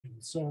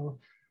So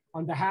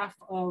on behalf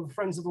of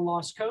Friends of the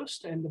Lost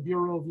Coast and the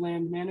Bureau of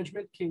Land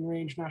Management, King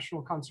Range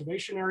National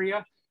Conservation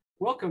Area,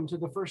 welcome to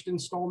the first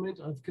installment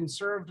of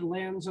Conserved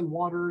Lands and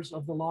Waters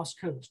of the Lost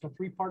Coast, a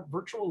three-part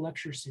virtual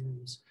lecture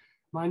series.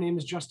 My name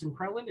is Justin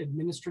Krellin,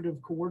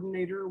 Administrative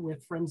Coordinator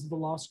with Friends of the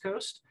Lost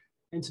Coast.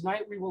 And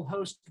tonight we will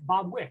host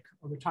Bob Wick,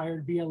 a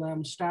retired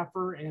BLM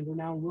staffer and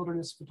renowned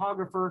wilderness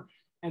photographer,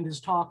 and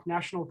his talk,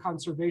 National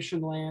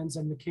Conservation Lands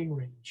and the King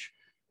Range.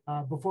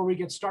 Before we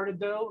get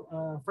started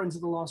though, Friends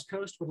of the Lost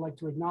Coast would like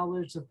to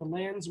acknowledge that the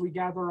lands we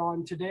gather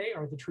on today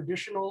are the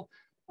traditional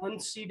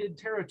unceded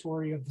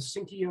territory of the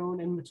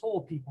Sinkyone and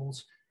Mattole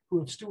peoples who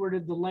have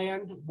stewarded the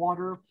land,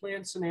 water,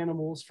 plants, and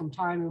animals from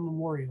time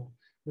immemorial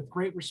with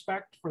great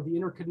respect for the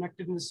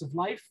interconnectedness of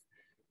life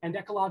and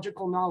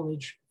ecological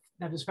knowledge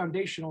that is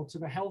foundational to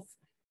the health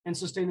and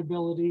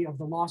sustainability of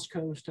the Lost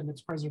Coast and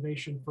its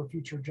preservation for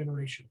future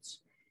generations.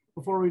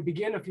 Before we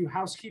begin, a few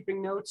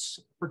housekeeping notes.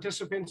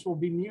 Participants will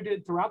be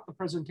muted throughout the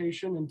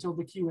presentation until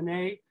the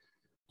Q&A.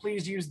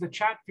 Please use the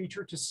chat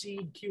feature to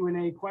seed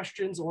Q&A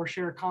questions or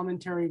share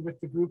commentary with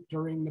the group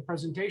during the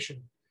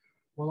presentation.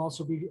 We'll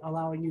also be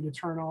allowing you to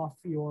turn on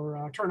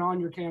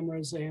your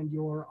cameras and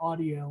your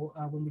audio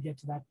when we get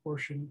to that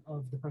portion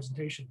of the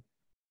presentation.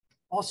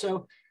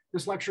 Also,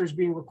 this lecture is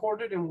being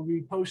recorded and will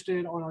be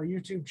posted on our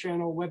YouTube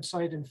channel,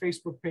 website, and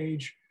Facebook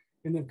page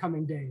in the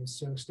coming days,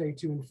 so stay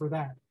tuned for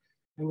that.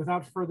 And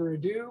without further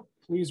ado,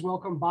 please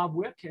welcome Bob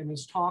Wick and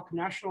his talk,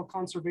 National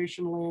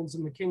Conservation Lands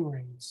in the King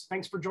Range.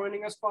 Thanks for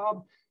joining us,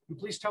 Bob. And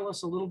please tell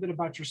us a little bit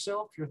about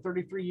yourself, your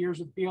 33 years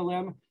with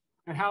BLM,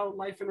 and how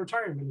life in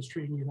retirement is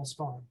treating you thus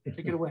far.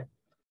 Take it away.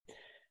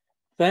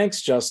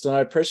 Thanks, Justin.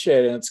 I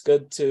appreciate it. It's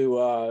good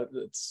to,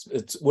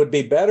 it would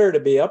be better to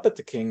be up at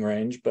the King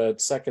Range,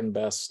 but second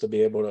best to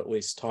be able to at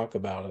least talk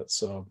about it.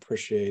 So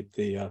appreciate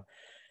the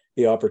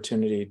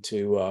opportunity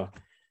to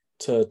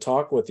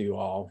talk with you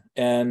all.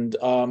 And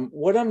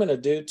what I'm going to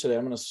do today,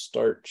 I'm going to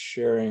start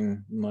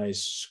sharing my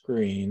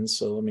screen.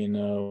 So let me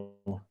know.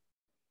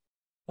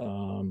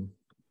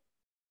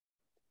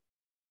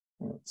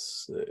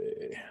 Let's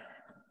see.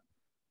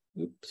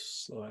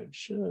 Oops,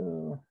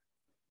 slideshow.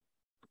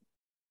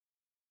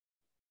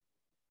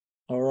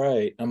 All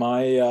right.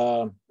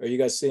 Are you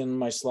guys seeing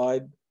my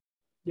slide?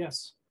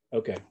 Yes.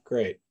 Okay,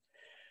 great.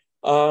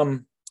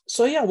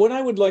 So yeah, what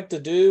I would like to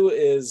do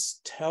is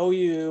tell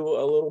you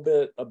a little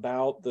bit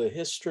about the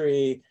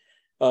history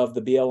of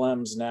the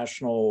BLM's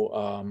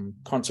National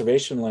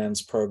Conservation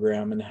Lands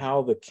Program and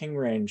how the King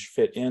Range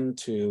fit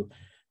into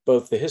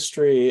both the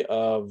history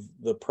of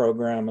the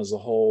program as a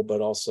whole,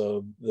 but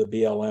also the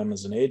BLM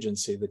as an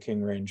agency. The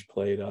King Range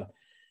played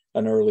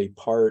an early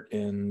part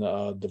in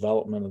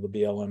development of the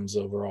BLM's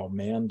overall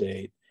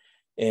mandate.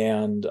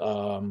 And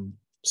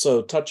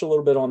so touch a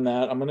little bit on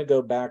that. I'm going to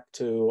go back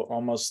to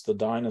almost the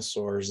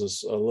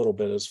dinosaurs a little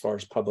bit as far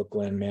as public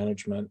land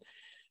management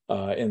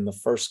in the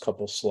first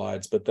couple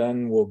slides, but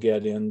then we'll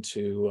get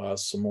into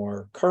some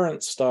more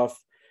current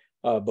stuff,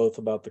 both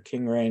about the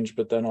King Range,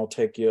 but then I'll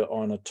take you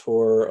on a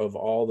tour of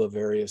all the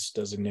various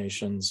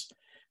designations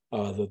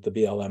that the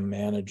BLM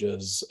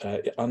manages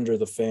under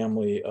the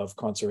family of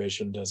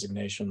conservation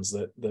designations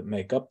that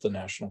make up the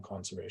National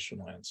Conservation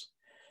Lands.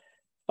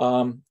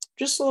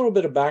 Just a little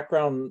bit of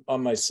background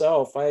on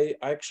myself. I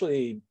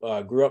actually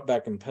grew up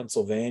back in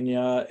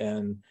Pennsylvania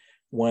and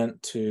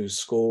went to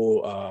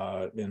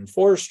school in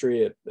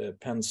forestry at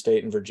Penn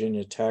State and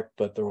Virginia Tech,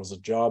 but there was a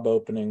job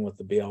opening with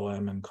the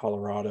BLM in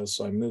Colorado.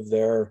 So I moved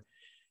there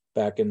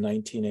back in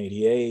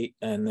 1988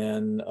 and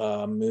then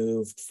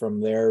moved from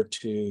there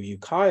to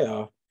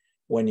Ukiah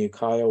when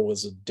Ukiah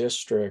was a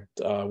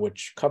district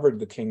which covered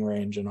the King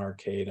Range and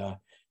Arcata.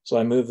 So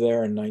I moved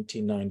there in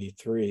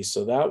 1993.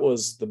 So that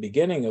was the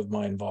beginning of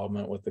my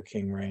involvement with the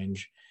King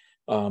Range.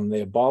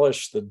 They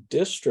abolished the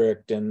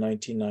district in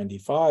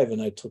 1995,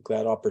 and I took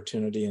that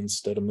opportunity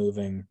instead of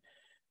moving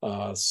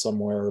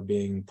somewhere or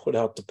being put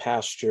out to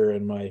pasture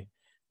in my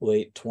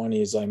late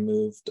 20s. I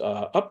moved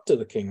up to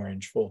the King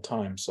Range full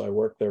time. So I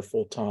worked there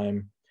full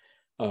time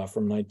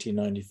from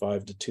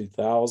 1995 to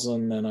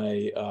 2000.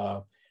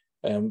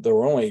 And there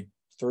were only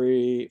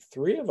three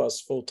of us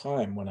full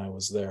time when I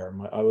was there.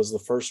 I was the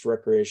first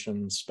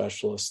recreation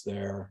specialist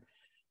there.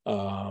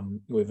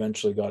 We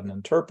eventually got an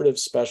interpretive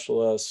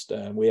specialist,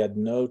 and we had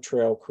no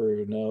trail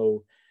crew,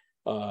 no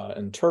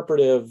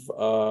interpretive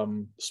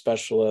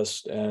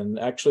specialist. And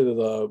actually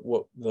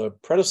the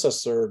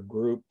predecessor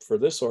group for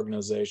this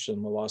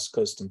organization, the Lost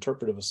Coast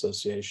Interpretive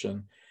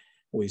Association,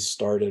 we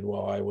started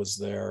while I was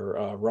there.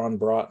 Ron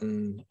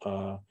Broughton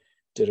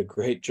did a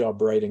great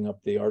job writing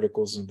up the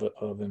articles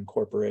of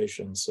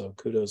incorporation. So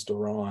kudos to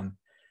Ron.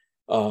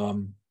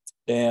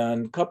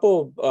 And a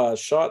couple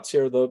shots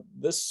here.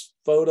 This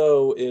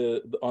photo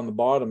on the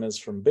bottom is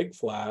from Big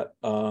Flat.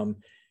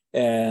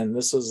 And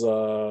this is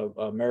a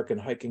American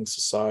Hiking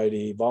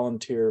Society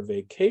volunteer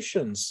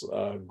vacations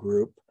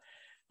group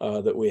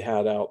that we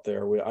had out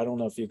there. I don't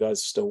know if you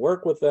guys still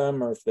work with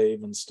them or if they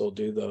even still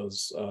do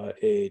those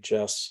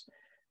AHS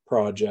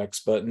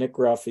projects, but Nick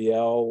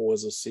Raphael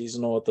was a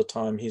seasonal at the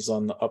time. He's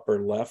on the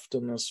upper left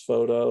in this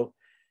photo.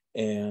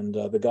 And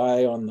the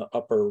guy on the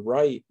upper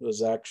right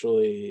was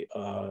actually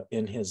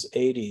in his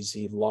 80s.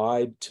 He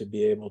lied to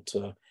be able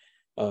to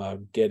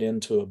get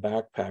into a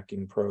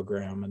backpacking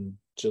program and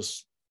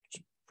just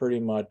pretty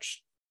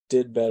much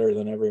did better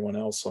than everyone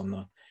else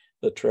on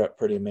the trip.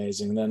 Pretty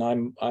amazing. Then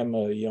I'm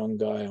a young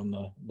guy on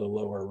the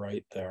lower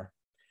right there.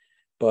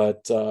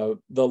 But the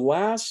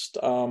last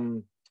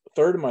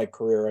third of my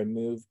career, I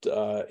moved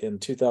in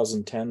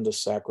 2010 to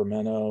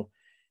Sacramento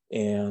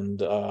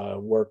and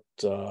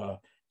worked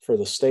for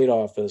the state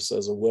office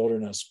as a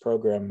wilderness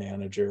program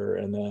manager,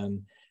 and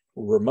then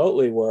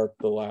remotely worked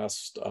the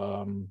last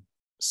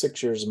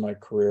 6 years of my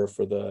career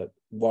for the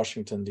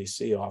Washington,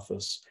 D.C.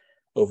 office,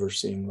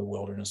 overseeing the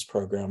wilderness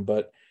program.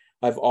 But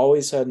I've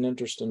always had an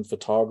interest in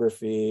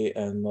photography,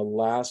 and the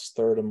last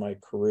third of my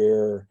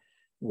career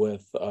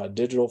with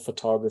digital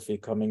photography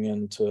coming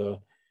into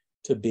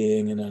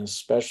being, and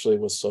especially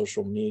with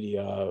social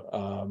media,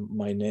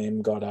 my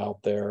name got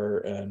out there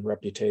and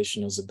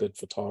reputation as a good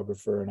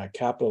photographer, and I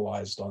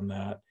capitalized on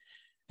that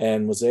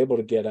and was able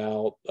to get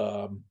out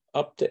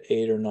up to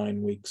 8 or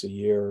 9 weeks a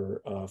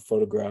year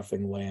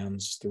photographing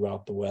lands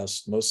throughout the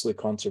West, mostly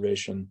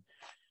conservation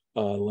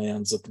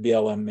lands that the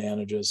BLM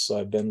manages. So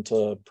I've been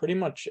to pretty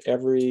much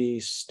every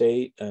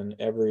state and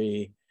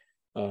every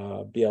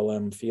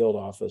BLM field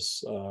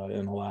office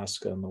in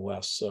Alaska and the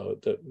West. So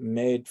it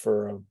made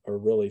for a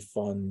really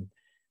fun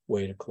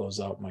way to close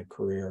out my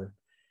career.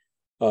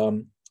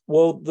 Well,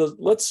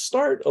 let's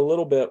start a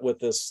little bit with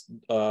this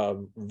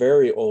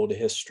very old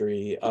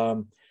history.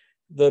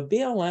 The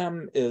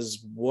BLM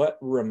is what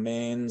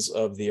remains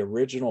of the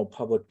original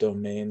public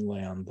domain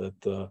land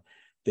that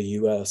the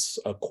U.S.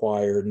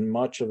 acquired, and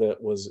much of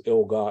it was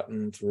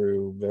ill-gotten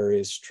through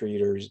various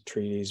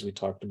treaties. We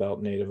talked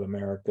about Native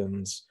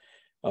Americans,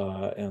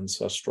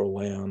 ancestral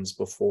lands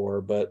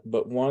before, but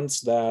once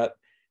that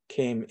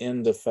came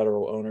into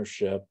federal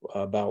ownership,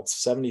 about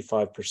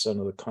 75%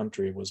 of the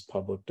country was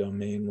public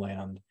domain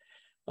land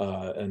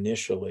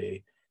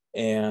initially.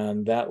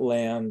 And that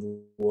land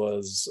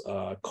was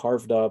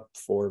carved up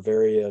for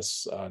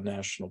various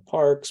national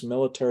parks,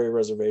 military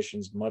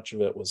reservations. Much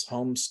of it was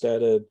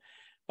homesteaded.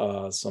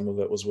 Some of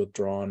it was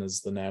withdrawn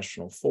as the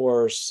national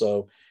forest.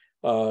 So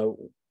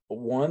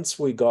once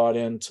we got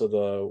into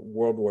the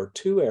World War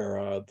II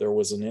era, there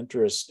was an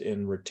interest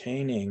in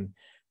retaining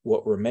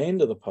what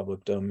remained of the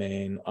public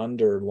domain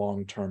under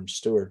long-term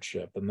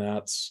stewardship. And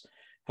that's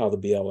how the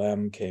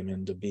BLM came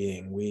into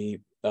being.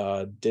 We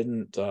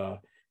didn't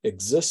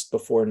exist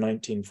before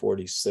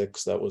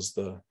 1946. That was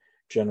the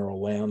General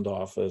Land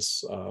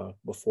Office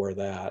before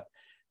that.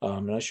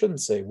 And I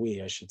shouldn't say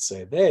we, I should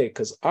say they,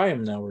 because I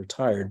am now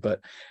retired.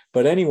 But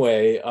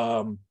anyway,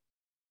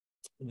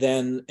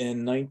 then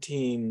in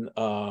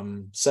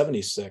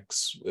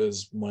 1976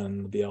 is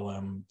when the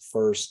BLM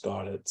first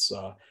got its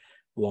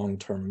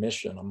long-term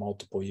mission, a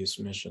multiple-use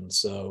mission.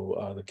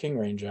 So the King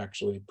Range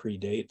actually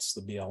predates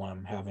the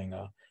BLM having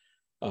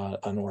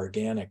an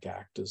organic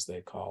act, as they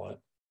call it.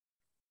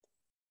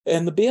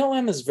 And the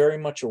BLM is very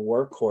much a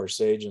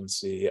workhorse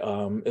agency.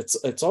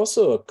 It's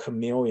also a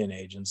chameleon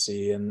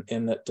agency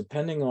in that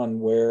depending on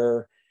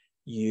where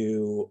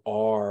you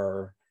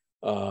are,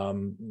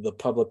 the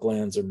public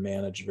lands are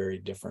managed very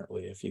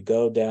differently. If you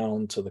go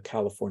down to the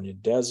California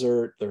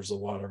desert, there's a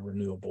lot of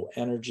renewable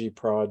energy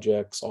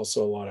projects,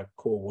 also a lot of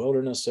cool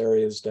wilderness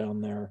areas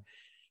down there.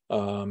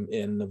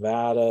 In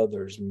Nevada,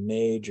 there's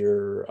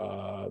major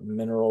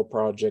mineral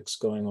projects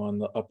going on.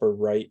 The upper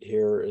right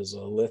here is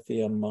a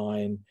lithium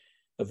mine,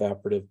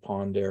 evaporative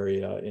pond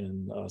area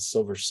in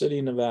Silver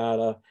City,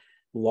 Nevada.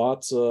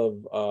 Lots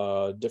of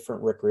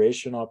different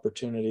recreation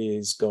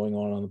opportunities going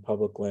on the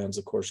public lands.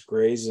 Of course,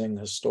 grazing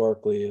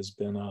historically has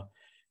been a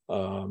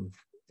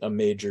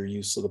major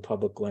use of the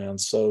public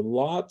lands. So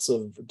lots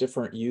of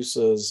different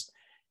uses,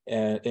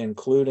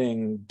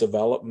 including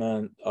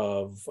development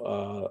of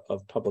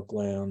public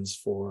lands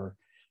for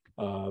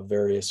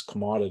various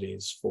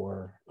commodities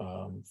for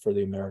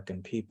the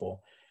American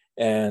people.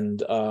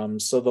 And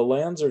so the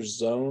lands are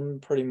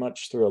zoned pretty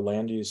much through a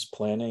land use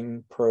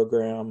planning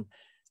program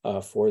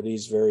for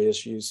these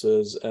various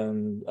uses.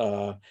 And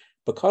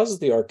because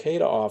the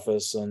Arcata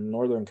office and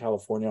Northern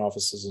California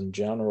offices in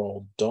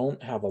general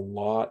don't have a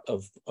lot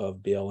of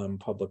BLM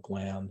public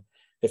land.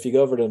 If you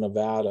go over to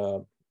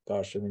Nevada,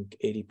 gosh, I think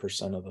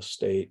 80% of the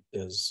state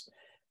is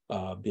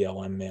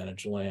BLM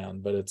managed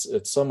land, but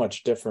it's so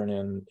much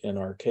different in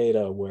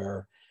Arcata,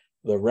 where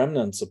the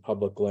remnants of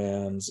public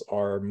lands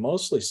are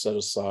mostly set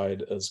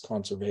aside as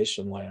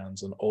conservation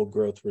lands and old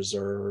growth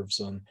reserves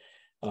and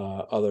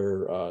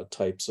other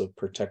types of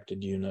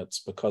protected units,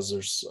 because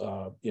there's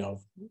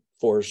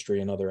forestry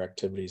and other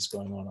activities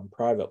going on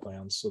private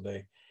lands, so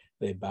they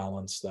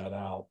balance that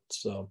out.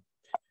 So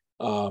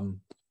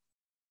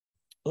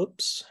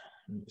oops,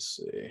 let me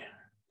see,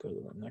 go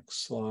to the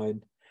next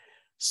slide.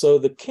 So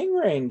the King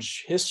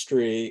Range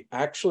history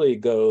actually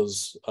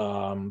goes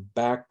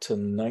back to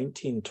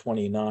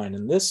 1929,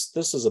 and this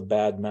is a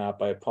bad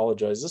map. I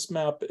apologize. This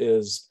map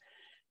is,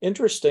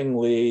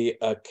 interestingly,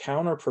 a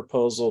counter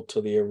proposal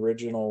to the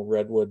original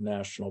Redwood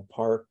National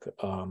Park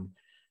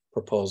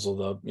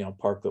proposal, the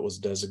park that was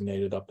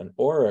designated up in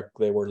Orick,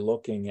 they were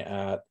looking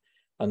at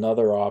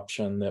another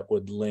option that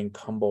would link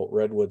Humboldt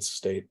Redwoods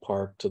State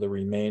Park to the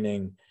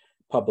remaining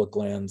public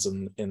lands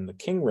in the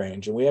King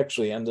Range. And we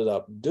actually ended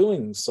up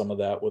doing some of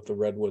that with the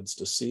Redwoods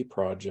to Sea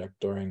project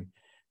during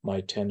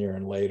my tenure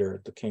and later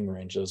at the King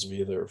Range. Those of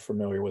you that are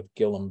familiar with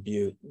Gillum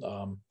Butte,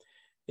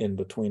 in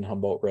between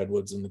Humboldt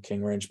Redwoods and the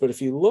King Range. But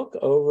if you look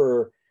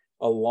over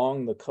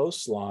along the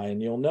coastline,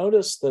 you'll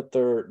notice that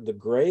the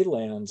gray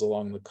lands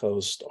along the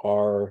coast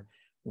are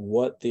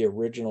what the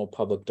original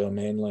public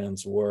domain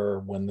lands were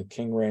when the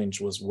King Range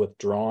was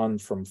withdrawn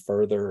from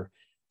further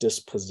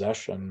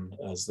dispossession,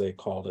 as they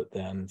called it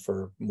then,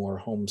 for more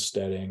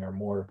homesteading or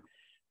more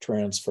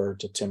transfer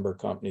to timber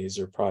companies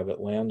or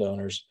private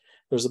landowners.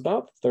 There's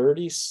about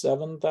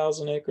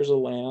 37,000 acres of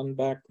land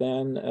back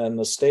then, and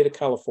the state of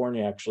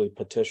California actually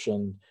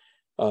petitioned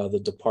the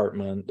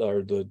department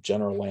or the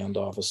General Land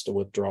Office to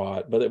withdraw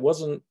it, but it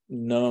wasn't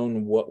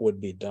known what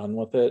would be done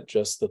with it,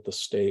 just that the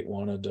state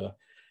wanted to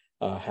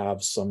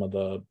have some of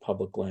the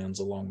public lands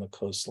along the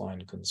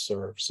coastline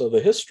conserved. So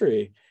the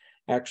history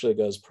actually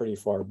goes pretty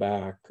far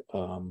back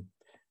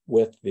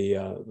with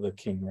the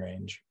King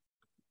Range.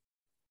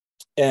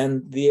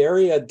 And the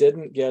area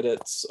didn't get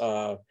its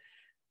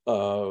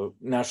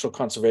National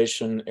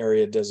Conservation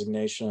Area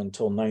designation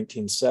until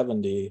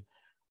 1970,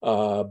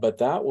 but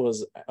that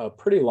was a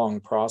pretty long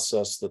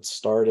process that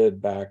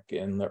started back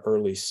in the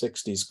early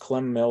 60s.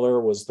 Clem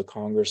Miller was the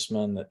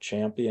congressman that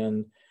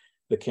championed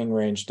the King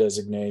Range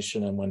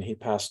designation, and when he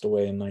passed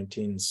away in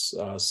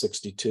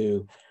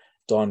 1962,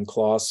 Don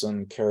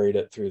Clausen carried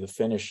it through the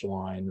finish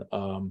line,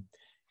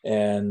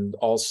 and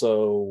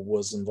also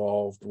was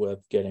involved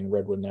with getting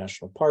Redwood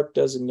National Park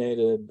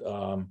designated,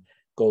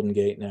 Golden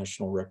Gate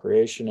National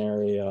Recreation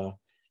Area,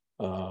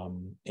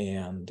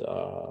 and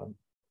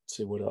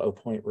see what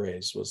Point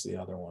Reyes was the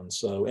other one.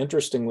 So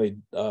interestingly,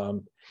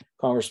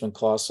 Congressman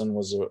Clausen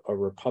was a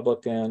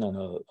Republican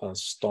and a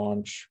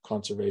staunch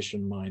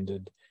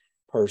conservation-minded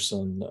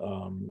person,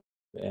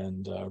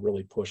 and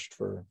really pushed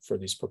for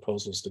these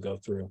proposals to go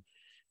through.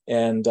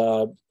 And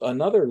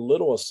another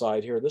little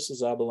aside here, this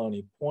is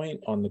Abalone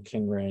Point on the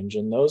King Range.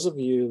 And those of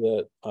you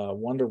that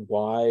wonder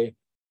why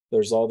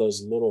there's all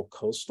those little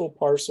coastal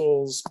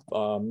parcels,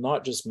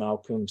 not just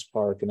Malcolm's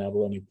Park and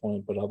Abalone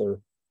Point, but other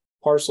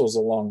parcels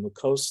along the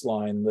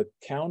coastline, the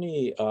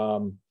county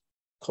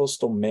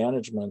coastal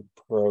management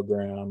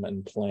program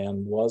and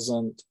plan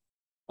wasn't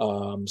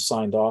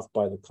signed off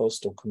by the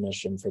Coastal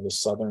Commission for the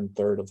southern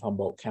third of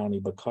Humboldt County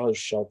because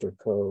Shelter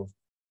Cove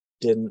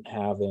didn't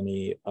have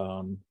any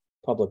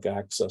public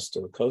access to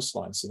the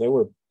coastline. So they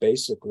were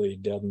basically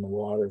dead in the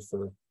water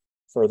for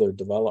further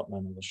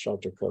development of the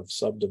Shelter Cove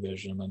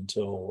subdivision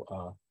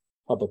until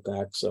public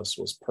access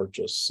was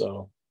purchased.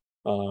 So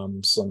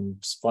some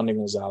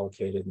funding was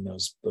allocated and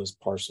those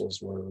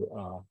parcels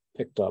were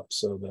picked up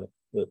so that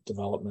the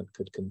development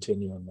could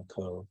continue in the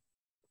cove.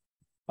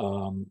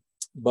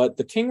 But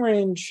the King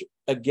Range,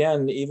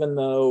 again, even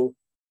though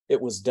it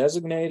was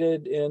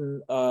designated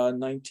in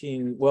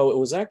it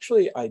was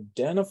actually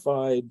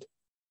identified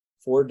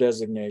for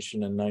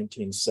designation in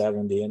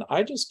 1970. And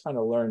I just kind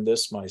of learned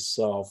this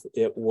myself.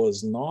 It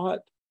was not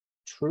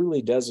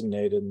truly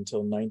designated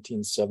until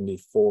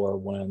 1974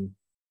 when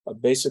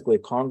basically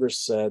Congress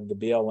said the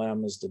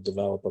BLM is to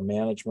develop a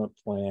management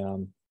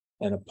plan,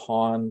 and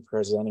upon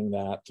presenting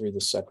that through the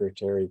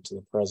secretary to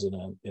the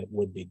president, it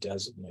would be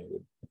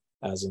designated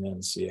as an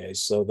NCA.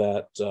 So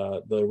that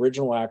the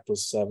original act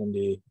was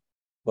 70,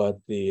 but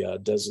the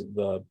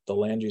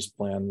land use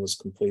plan was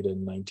completed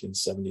in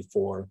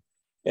 1974.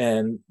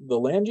 And the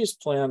land use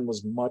plan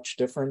was much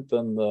different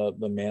than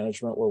the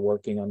management we're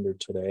working under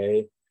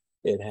today.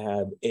 It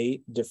had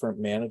 8 different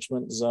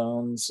management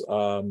zones,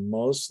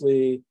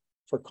 mostly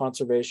for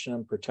conservation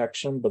and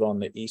protection, but on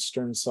the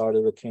eastern side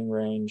of the King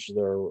Range,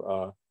 there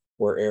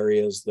were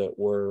areas that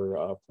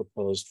were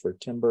proposed for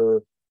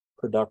timber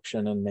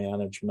production and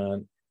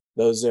management.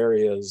 Those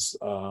areas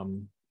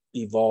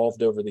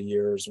evolved over the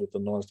years with the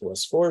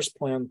Northwest Forest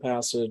Plan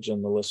passage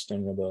and the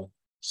listing of the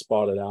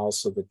spotted owl,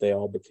 so that they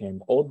all became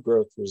old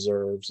growth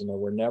reserves, and there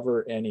were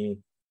never any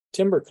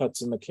timber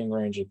cuts in the King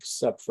Range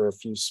except for a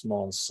few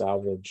small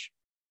salvage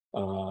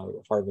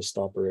harvest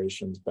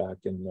operations back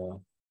in the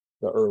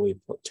early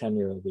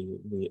tenure of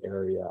the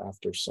area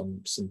after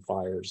some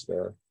fires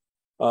there.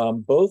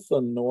 Both the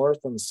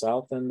north and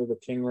south end of the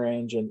King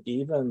Range and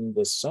even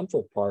the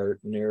central part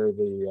near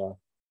the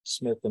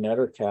Smith and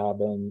Etter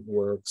cabin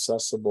were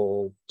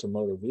accessible to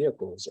motor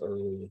vehicles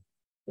early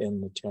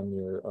in the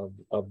tenure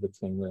of the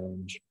King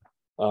Range.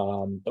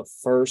 But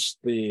first,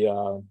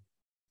 the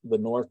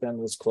north end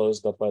was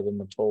closed up by the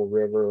Mattole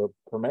River,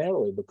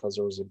 primarily because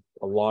there was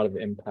a lot of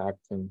impact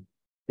and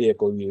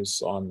vehicle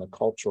use on the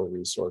cultural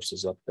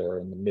resources up there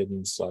and the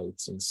midden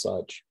sites and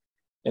such.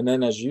 And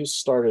then as use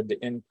started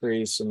to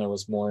increase and there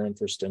was more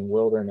interest in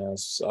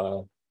wilderness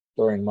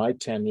during my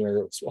tenure,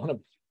 it's one of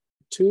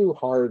two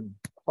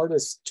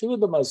of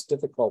the most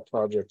difficult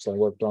projects I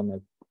worked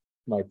on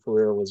my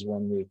career was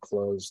when we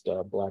closed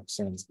Black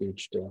Sands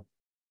Beach to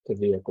to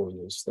vehicle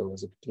use. There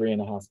was a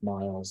 3.5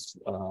 miles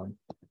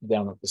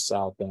down at the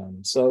south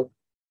end. So,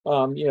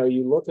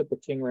 you look at the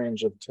King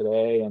Range of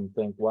today and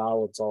think,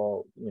 wow, it's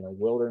all,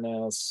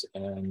 wilderness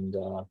and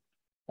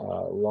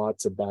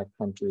lots of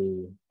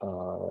backcountry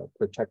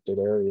protected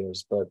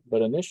areas.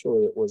 But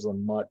initially it was a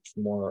much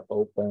more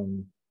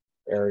open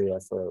area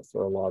for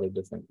a lot of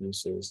different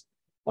uses.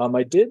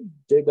 I did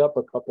dig up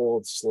a couple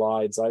of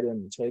slides. I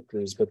didn't take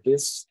these, but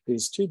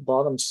these two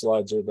bottom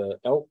slides are the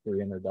elk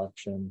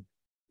reintroduction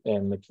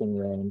in the King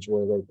Range,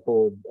 where they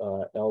pulled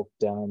elk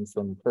down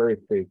from Prairie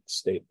Creek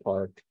State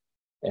Park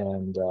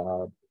and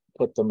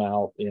put them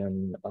out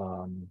in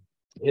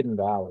Hidden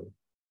Valley.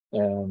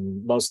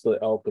 And most of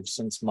the elk have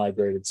since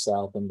migrated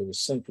south into the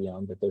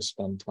Sinkion, but they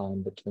spend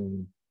time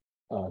between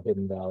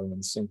Hidden Valley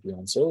and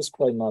Sinkion. So it was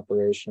quite an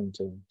operation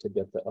to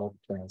get the elk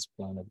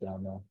transplanted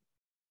down there.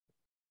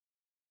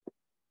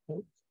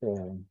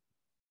 Okay.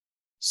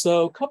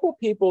 So a couple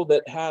people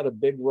that had a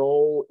big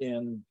role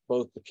in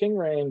both the King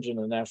Range and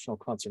the National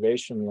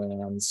Conservation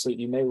Lands. So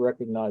you may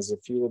recognize a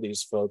few of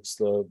these folks.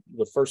 The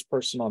first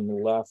person on the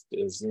left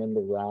is Linda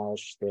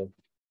Roush, the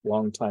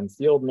longtime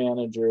field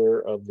manager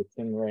of the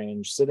King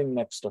Range. Sitting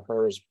next to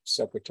her is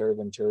Secretary of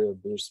Interior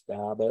Bruce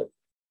Babbitt.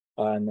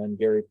 And then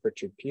Gary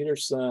Pritchard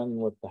Peterson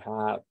with the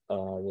hat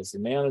was the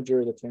manager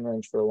of the King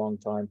Range for a long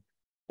time.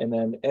 And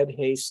then Ed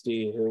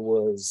Hasty, who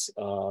was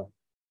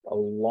a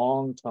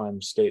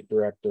longtime state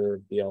director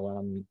of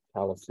BLM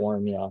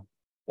California,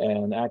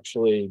 and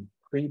actually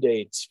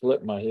predates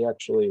FLTMA. He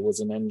actually was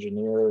an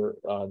engineer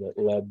that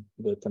led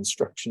the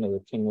construction of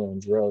the King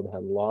Range Road,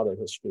 had a lot of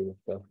history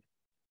with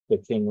the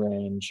King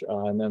Range.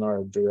 And then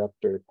our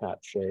director, Pat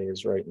Shea,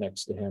 is right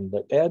next to him.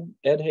 But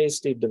Ed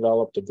Hasty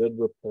developed a good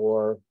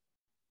rapport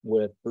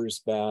with Bruce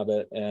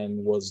Babbitt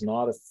and was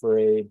not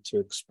afraid to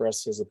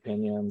express his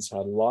opinions, had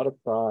a lot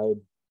of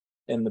pride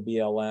in the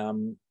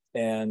BLM.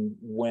 And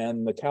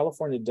when the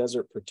California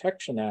Desert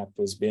Protection Act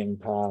was being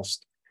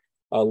passed,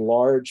 a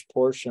large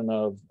portion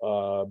of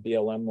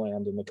BLM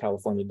land in the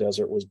California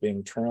desert was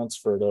being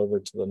transferred over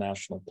to the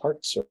National Park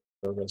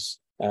Service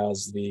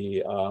as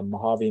the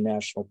Mojave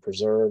National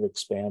Preserve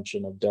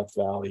expansion of Death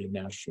Valley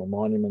National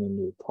Monument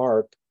into a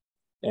park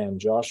and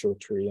Joshua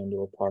Tree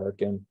into a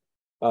park. And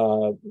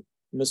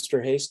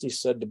Mr. Hasty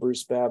said to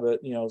Bruce Babbitt,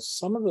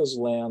 some of those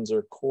lands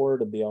are core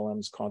to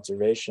BLM's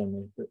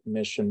conservation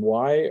mission.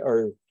 Why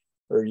are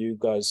you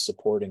guys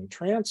supporting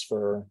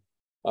transfer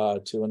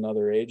to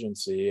another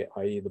agency,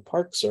 i.e. the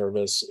Park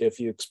Service, if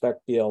you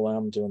expect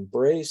BLM to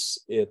embrace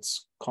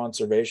its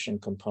conservation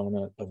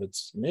component of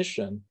its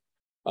mission?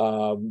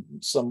 We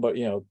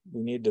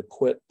need to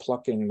quit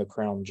plucking the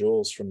crown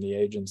jewels from the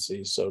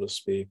agency, so to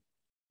speak,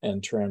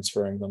 and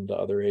transferring them to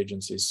other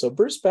agencies. So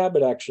Bruce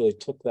Babbitt actually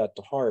took that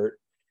to heart,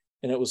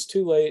 and it was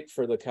too late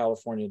for the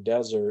California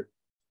desert.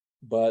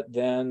 But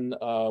then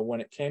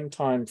when it came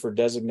time for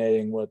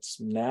designating what's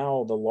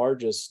now the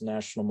largest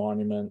national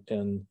monument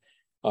in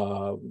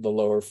the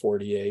lower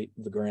 48,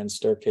 the Grand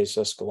Staircase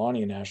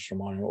Escalante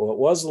National Monument, well, it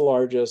was the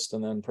largest,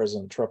 and then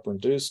President Trump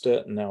reduced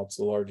it, and now it's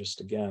the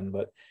largest again.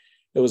 But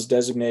it was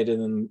designated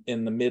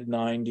in the mid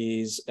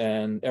 90s,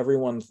 and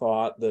everyone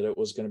thought that it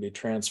was going to be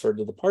transferred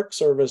to the Park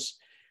Service.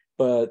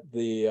 But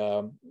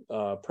the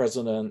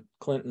President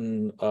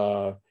Clinton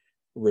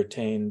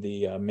retained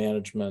the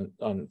management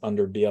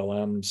under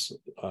BLM's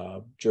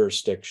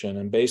jurisdiction,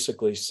 and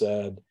basically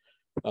said,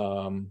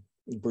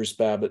 Bruce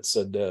Babbitt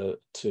said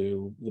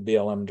to the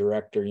BLM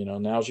director,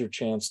 now's your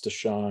chance to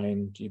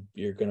shine.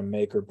 You're going to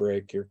make or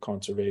break your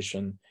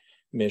conservation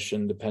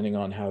mission depending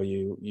on how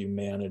you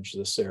manage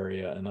this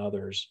area and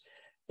others.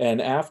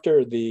 And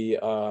after the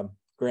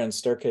Grand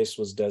Staircase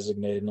was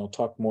designated, and I'll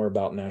talk more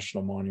about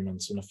national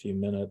monuments in a few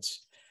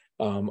minutes,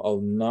 a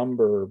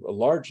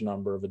large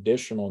number of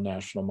additional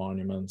national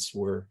monuments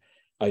were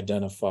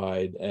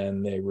identified,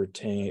 and they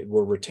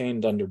were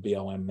retained under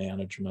BLM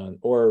management,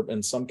 or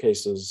in some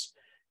cases,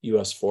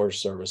 U.S.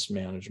 Forest Service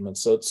management.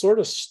 So it sort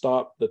of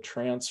stopped the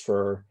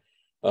transfer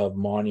of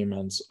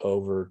monuments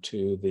over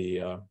to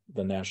the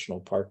National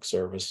Park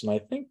Service. And I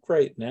think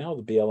right now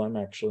the BLM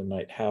actually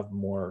might have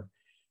more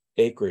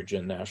acreage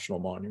in national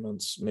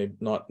monuments, maybe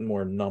not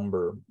more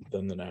number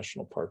than the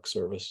National Park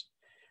Service.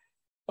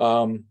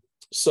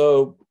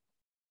 So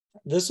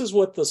this is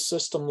what the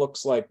system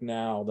looks like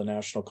now, the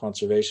National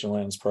Conservation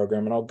Lands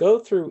Program. And I'll go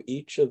through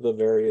each of the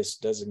various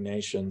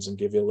designations and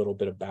give you a little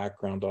bit of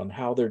background on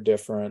how they're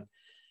different,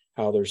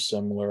 how they're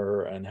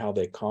similar, and how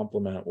they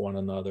complement one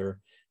another.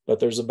 But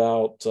there's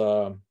about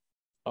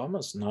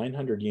almost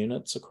 900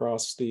 units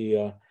across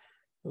the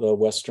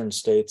western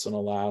states and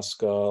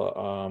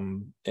Alaska,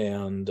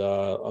 and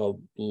a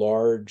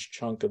large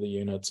chunk of the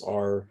units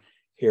are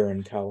here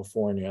in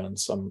California, and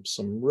some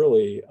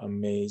really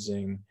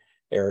amazing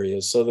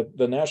areas. So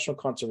the National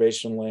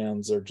Conservation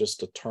Lands are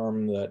just a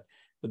term that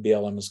the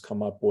BLM has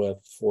come up with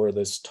for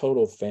this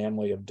total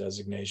family of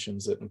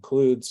designations that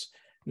includes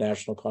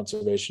national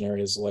conservation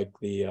areas like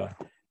the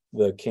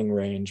King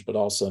Range, but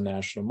also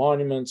national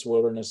monuments,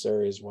 wilderness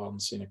areas, wild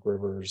and scenic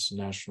rivers,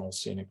 national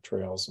scenic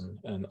trails,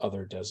 and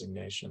other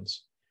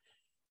designations.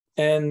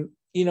 And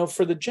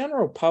for the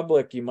general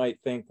public, you might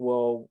think,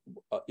 well,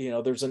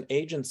 there's an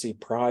agency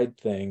pride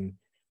thing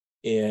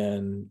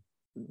in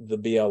the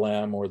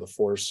BLM or the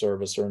Forest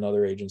Service or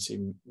another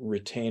agency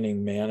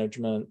retaining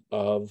management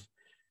of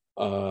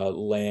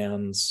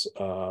lands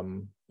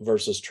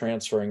versus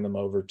transferring them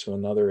over to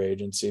another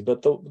agency.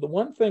 But the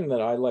one thing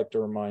that I like to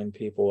remind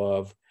people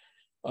of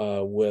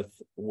with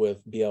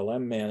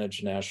BLM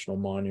managed national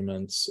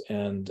monuments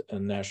and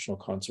national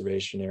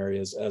conservation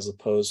areas, as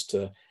opposed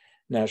to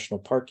national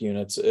park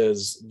units,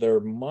 is they're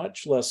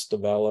much less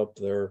developed.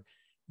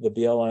 The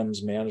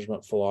BLM's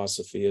management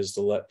philosophy is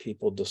to let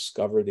people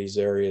discover these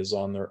areas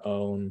on their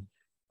own,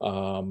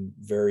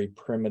 very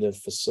primitive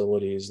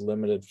facilities,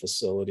 limited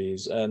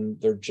facilities, and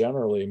they're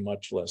generally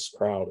much less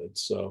crowded.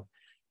 So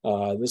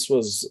this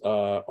was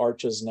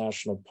Arches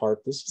National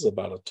Park. This is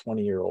about a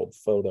 20-year-old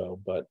photo,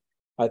 but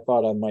I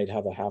thought I might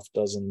have a half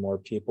dozen more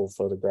people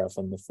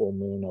photographing the full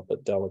moon up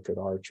at Delicate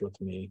Arch with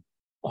me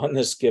on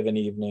this given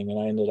evening, and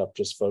I ended up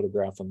just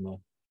photographing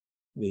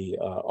the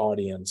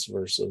audience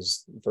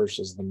versus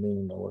the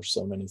moon. There were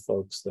so many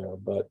folks there,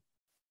 but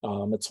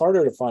it's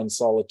harder to find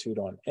solitude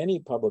on any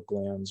public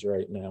lands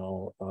right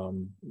now,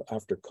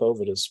 after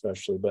COVID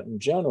especially, but in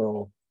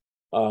general,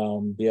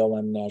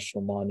 BLM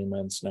national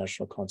monuments,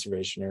 national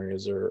conservation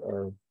areas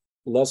are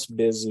less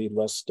busy,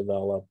 less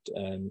developed,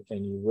 and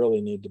you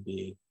really need to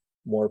be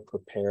more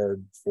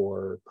prepared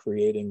for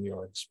creating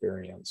your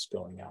experience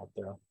going out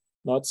there.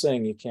 Not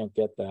saying you can't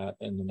get that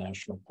in the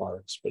national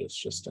parks, but it's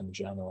just in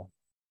general.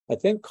 I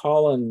think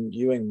Colin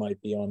Ewing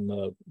might be on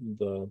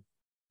the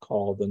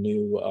call, the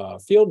new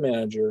field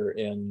manager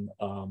in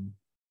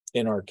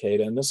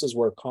Arcata, and this is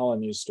where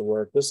Colin used to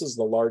work. This is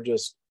the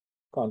largest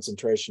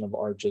concentration of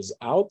arches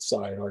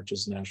outside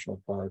Arches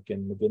National Park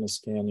in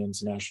McGinnis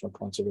Canyons National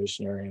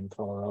Conservation Area in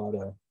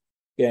Colorado.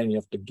 Again, you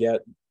have to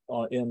get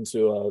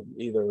into a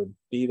either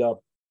beat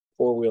up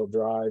 4-wheel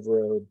drive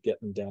road,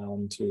 getting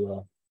down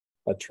to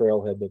a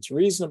trailhead that's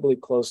reasonably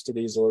close to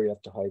these, or you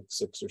have to hike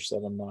 6 or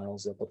 7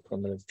 miles up a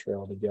primitive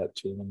trail to get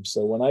to them.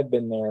 So when I've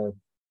been there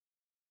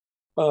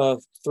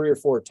 3 or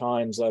 4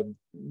 times, I've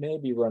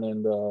maybe run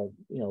into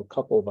a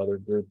couple of other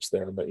groups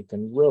there, but you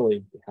can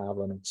really have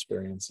an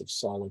experience of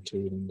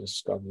solitude and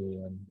discovery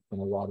in a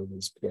lot of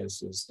these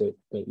places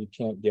that you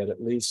can't get,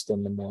 at least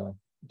in the more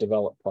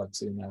developed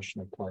parts of the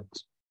national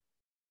parks.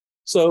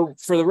 So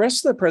for the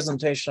rest of the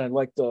presentation, I'd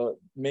like to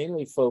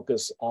mainly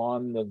focus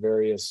on the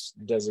various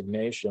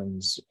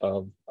designations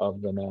of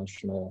the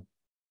national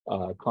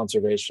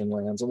conservation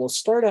lands. And we'll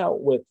start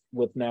out with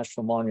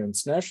national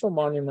monuments. National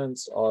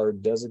monuments are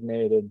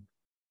designated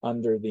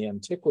under the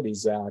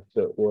Antiquities Act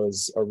that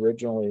was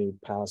originally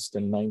passed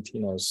in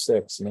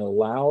 1906, and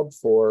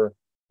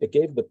it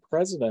gave the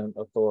president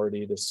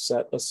authority to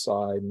set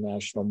aside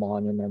national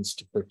monuments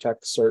to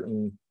protect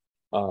certain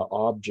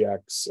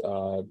objects,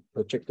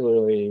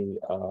 particularly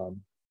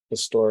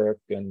historic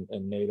and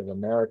Native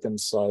American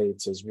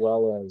sites, as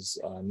well as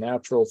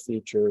natural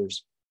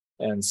features,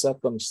 and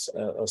set them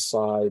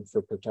aside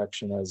for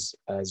protection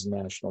as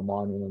national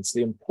monuments.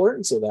 The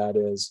importance of that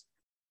is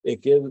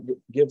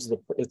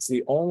it's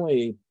the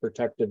only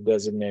protected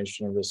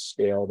designation of this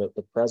scale that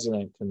the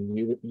president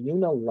can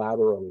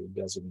unilaterally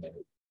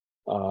designate.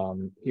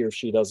 He or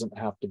she doesn't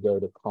have to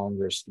go to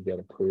Congress to get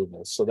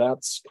approval. So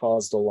that's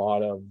caused a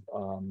lot of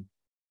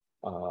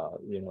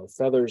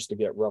feathers to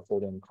get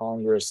ruffled in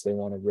Congress. They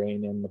want to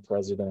rein in the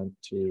president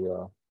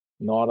to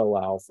not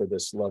allow for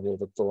this level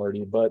of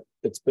authority, but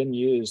it's been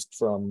used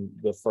from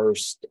the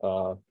first,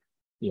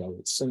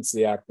 since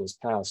the act was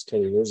passed.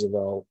 Teddy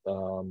Roosevelt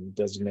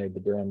designated the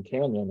Grand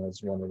Canyon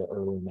as one of the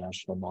early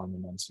national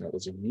monuments, and it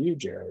was a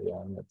huge area,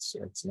 and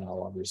it's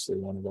now obviously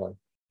one of our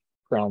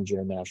crown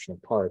jewel national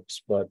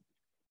parks. But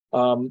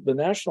the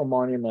national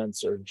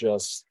monuments are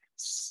just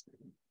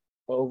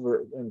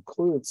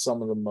include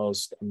some of the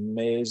most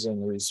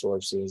amazing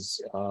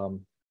resources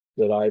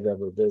that I've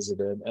ever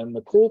visited. And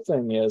the cool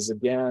thing is,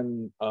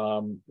 again,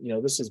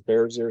 this is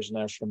Bears Ears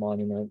National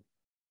Monument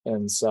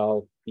in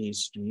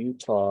southeast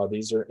Utah.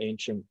 These are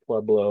ancient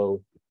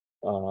Pueblo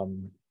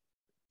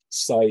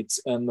sites.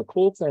 And the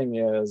cool thing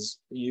is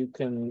you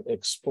can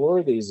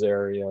explore these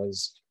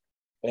areas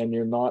and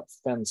you're not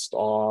fenced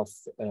off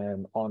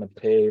and on a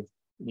paved,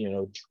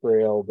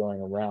 trail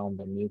going around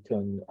them. You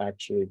can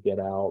actually get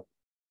out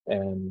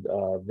and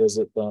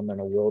visit them in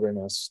a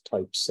wilderness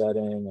type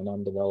setting, an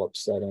undeveloped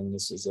setting.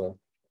 This is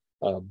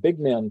a big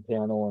man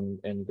panel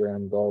in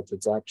Grand Gulf.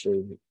 It's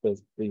actually,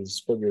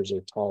 these figures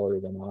are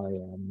taller than I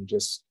am.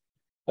 Just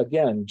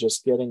getting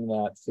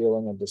that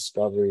feeling of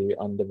discovery,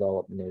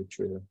 undeveloped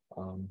nature.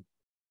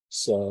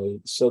 So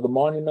the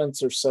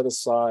monuments are set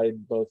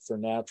aside both for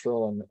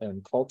natural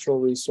and cultural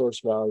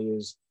resource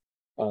values.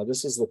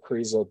 This is the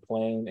Carrizo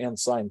Plain and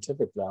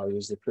scientific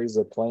values. The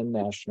Carrizo Plain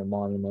National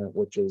Monument,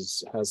 which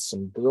has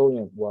some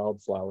brilliant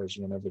wildflowers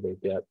whenever they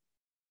get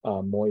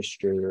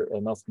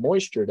enough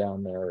moisture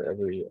down there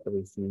every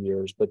few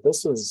years. But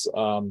this is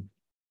an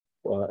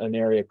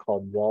area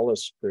called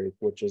Wallace Creek,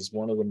 which is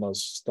one of the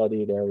most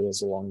studied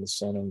areas along the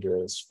San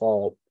Andreas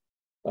Fault.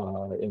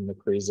 in the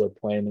Carrizo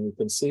Plain. And you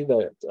can see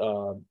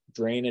that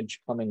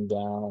drainage coming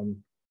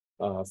down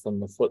from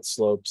the foot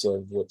slopes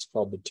of what's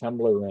called the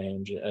Tembler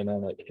Range, and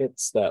then it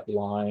hits that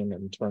line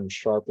and turns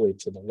sharply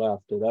to the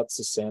left. Well, that's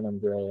the San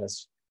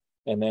Andreas,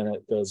 and then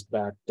it goes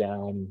back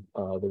down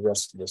the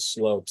rest of the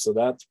slope. So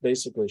that's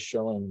basically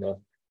showing the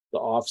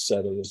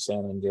offset of the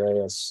San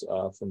Andreas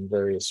from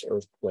various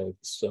earthquakes.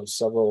 So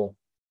several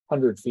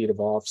 100 feet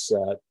of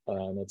offset,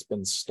 and it's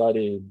been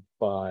studied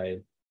by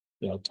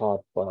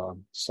top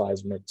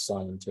seismic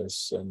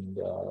scientists and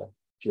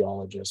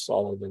geologists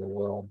all over the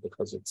world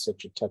because it's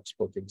such a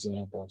textbook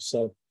example.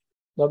 So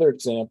another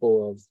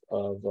example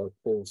of a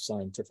cool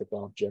scientific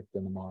object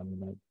in a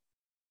monument.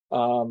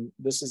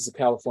 This is the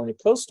California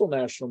Coastal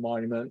National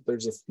Monument.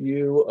 There's a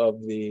few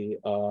of the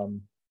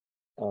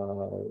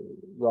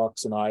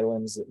rocks and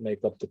islands that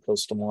make up the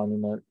coastal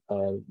monument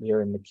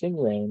here in the King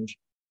Range.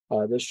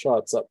 This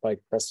shot's up by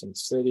Crescent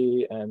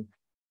City, and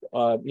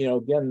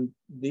again,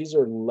 these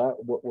are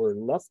what were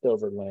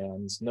leftover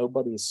lands.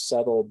 Nobody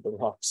settled the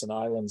rocks and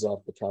islands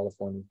off the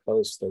California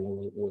coast. They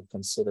were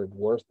considered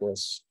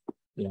worthless,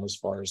 as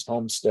far as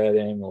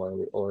homesteading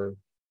or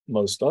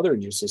most other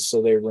uses.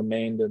 So they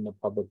remained in the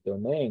public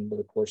domain. But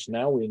of course,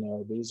 now we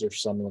know these are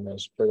some of the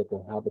most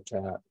critical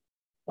habitat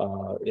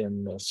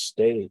in the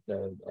state,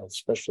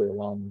 especially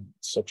along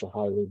such a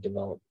highly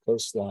developed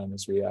coastline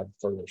as we have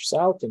further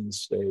south in the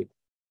state,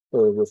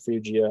 for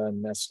refugia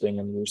and nesting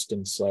and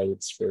roosting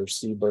sites for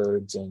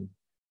seabirds and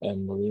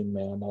marine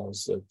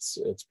mammals.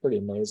 It's pretty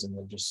amazing.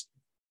 They're just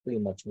pretty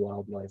much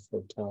wildlife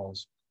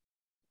hotels.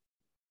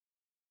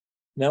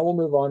 Now we'll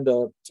move on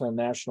to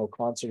national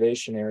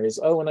conservation areas.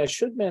 Oh, and I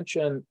should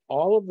mention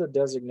all of the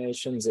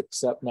designations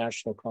except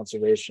national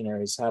conservation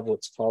areas have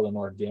what's called an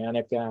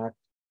organic act.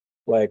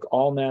 Like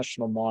all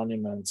national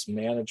monuments,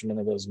 management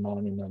of those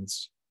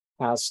monuments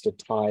has to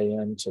tie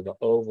into the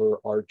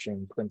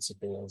overarching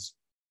principles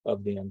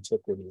of the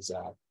Antiquities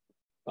Act.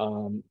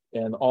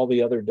 And all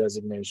the other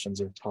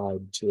designations are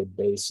tied to a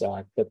base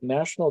act. But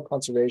national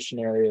conservation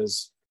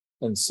areas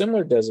and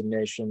similar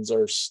designations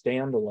are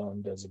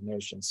standalone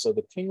designations. So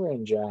the King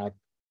Range Act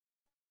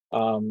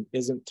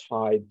isn't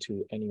tied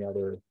to any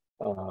other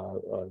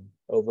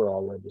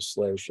overall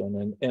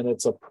legislation. And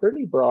it's a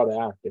pretty broad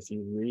act. If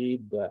you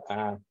read the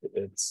act,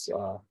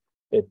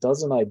 it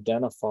doesn't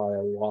identify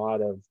a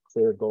lot of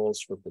clear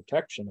goals for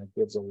protection. It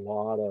gives a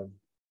lot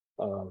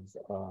of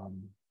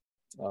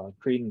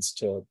credence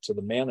to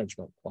the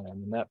management plan.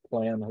 And that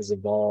plan has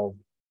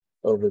evolved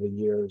over the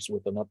years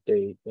with an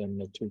update in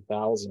the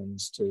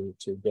 2000s to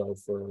go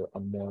for a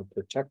more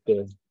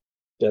protective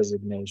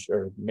designation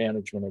or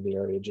management of the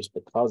area, just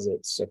because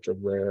it's such a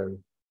rare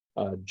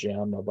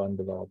gem of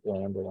undeveloped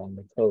land along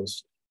the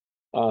coast.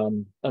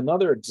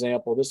 Another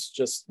example, this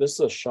is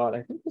a shot,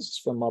 I think this is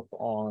from up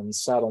on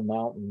Saddle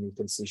Mountain. You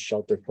can see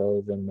Shelter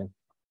Cove in the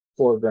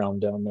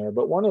foreground down there.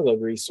 But one of the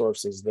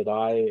resources that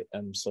I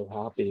am so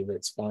happy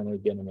that's finally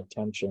getting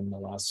attention the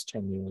last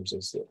 10 years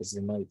is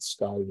the night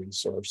sky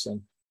resource.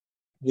 And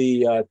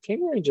the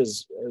King Range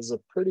is a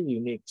pretty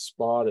unique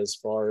spot as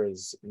far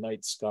as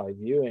night sky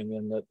viewing,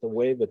 in that the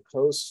way the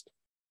coast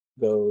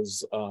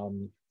goes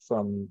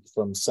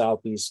from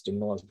southeast to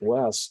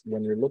northwest,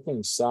 when you're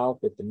looking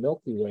south at the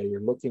Milky Way, you're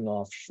looking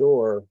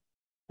offshore.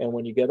 And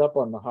when you get up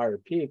on the higher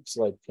peaks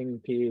like King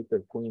Peak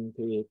or Queen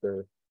Peak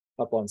or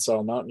up on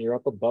Saddle Mountain, you're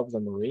up above the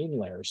marine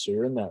layer. So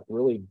you're in that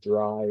really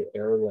dry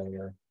air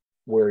layer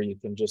where you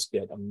can just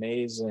get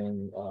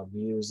amazing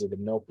views of the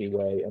Milky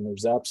Way. And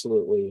there's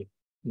absolutely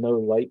no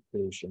light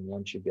pollution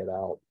once you get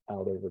out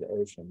over the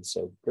ocean.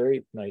 So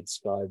great night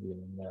sky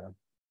viewing there.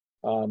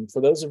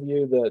 For those of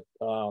you that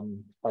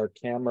are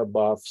camera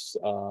buffs,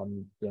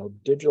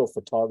 digital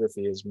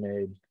photography has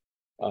made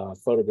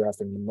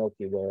photographing the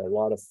Milky Way a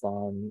lot of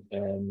fun,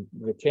 and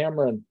the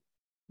camera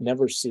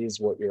never sees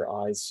what your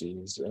eye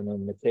sees. And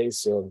in the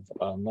case of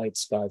night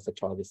sky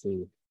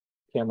photography,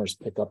 cameras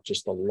pick up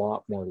just a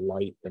lot more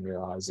light than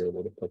your eyes are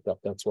able to pick up.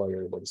 That's why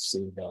you're able to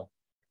see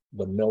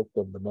the milk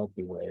of the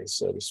Milky Way,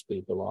 so to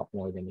speak, a lot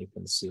more than you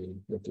can see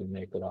with your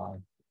naked eye.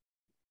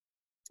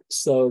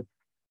 So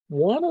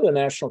one of the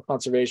national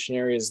conservation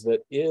areas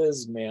that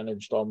is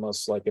managed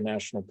almost like a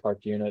national park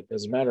unit,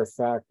 as a matter of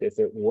fact, if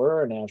it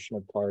were a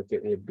national park,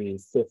 it would be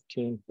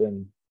 15th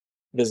in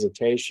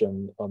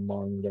visitation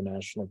among the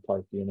national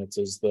park units,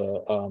 is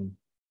the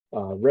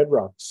Red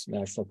Rocks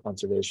National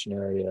Conservation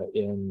Area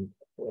in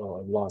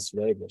Las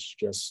Vegas,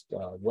 just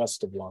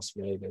west of Las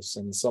Vegas.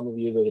 And some of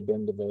you that have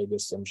been to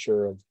Vegas, I'm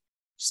sure, have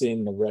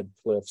seen the red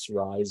cliffs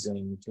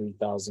rising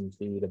 3,000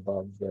 feet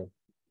above the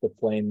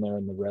plain there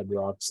in the Red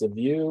Rocks. The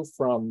view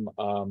from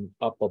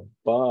up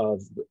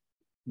above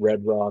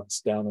Red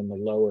Rocks down in the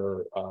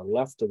lower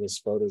left of this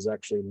photo is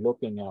actually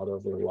looking out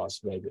over the Las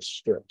Vegas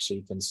Strip. So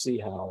you can see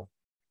how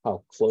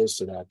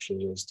close it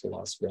actually is to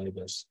Las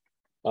Vegas.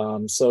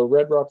 So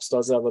Red Rocks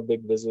does have a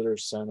big visitor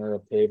center, a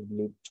paved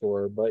loop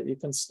tour, but you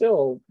can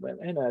still,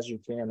 and as you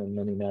can in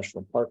many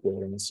national park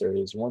wilderness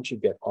areas, once you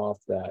get off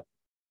that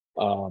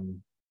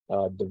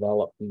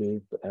developed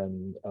loop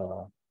and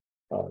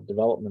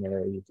development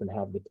area, you can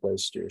have the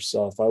place to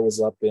yourself. I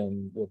was up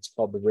in what's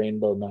called the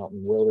Rainbow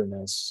Mountain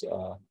Wilderness,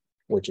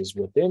 which is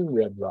within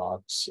Red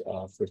Rocks,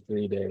 for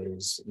 3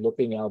 days,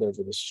 looking out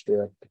over the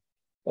strip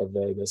of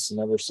Vegas.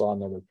 Never saw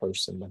another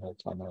person the whole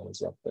time I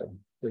was up there.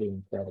 Pretty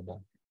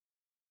incredible.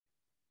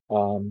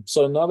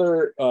 So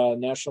another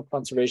national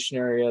conservation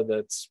area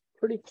that's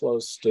pretty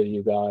close to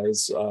you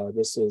guys.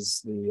 This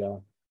is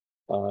the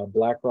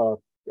Black Rock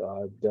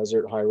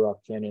Desert High Rock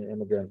Canyon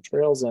Immigrant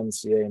Trails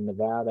NCA in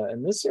Nevada.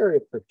 And this area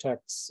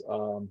protects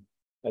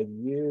a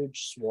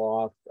huge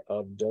swath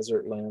of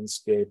desert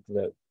landscape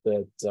that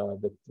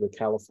the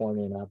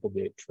California and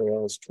Applegate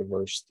trails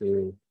traverse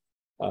through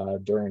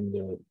during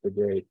the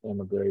great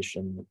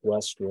immigration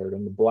westward.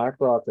 And the Black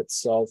Rock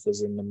itself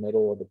is in the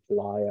middle of the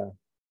playa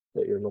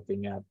that you're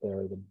looking at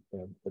there,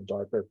 the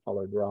darker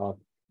colored rock.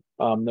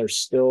 There's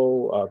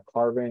still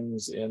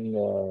carvings in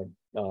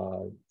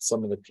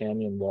some of the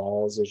canyon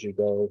walls as you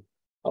go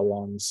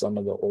along some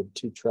of the old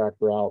 2-track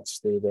routes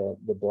through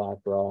the Black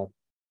Rock,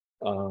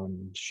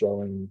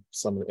 showing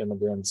some of the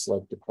immigrants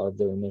like to carve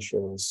their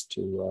initials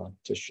to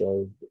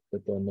show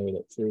that they made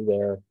it through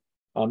there.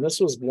 This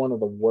was one of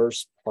the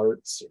worst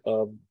parts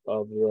of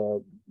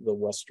the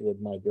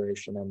westward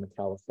migration on the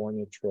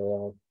California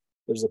Trail.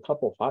 There's a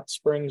couple hot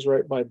springs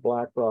right by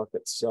Black Rock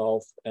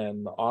itself,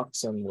 and the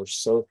oxen were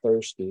so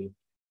thirsty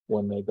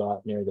when they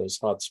got near those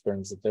hot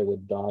springs that they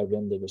would dive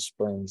into the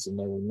springs, and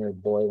they were near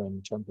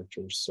boiling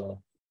temperatures.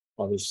 So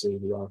obviously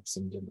the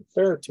oxen didn't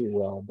fare too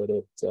well, but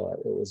it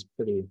was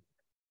pretty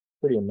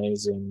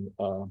amazing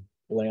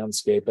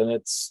landscape.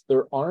 And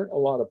there aren't a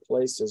lot of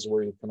places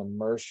where you can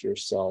immerse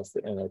yourself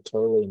in a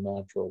totally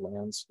natural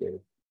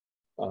landscape,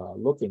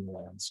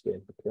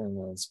 appearing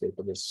landscape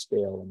of this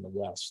scale in the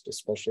West,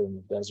 especially in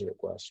the desert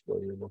West,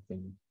 where you're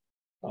looking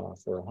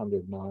for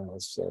 100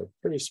 miles. So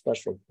pretty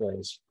special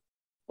place.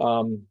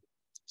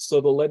 So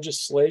the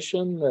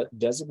legislation that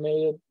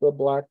designated the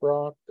Black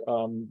Rock,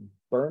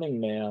 Burning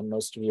Man,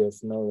 most of you are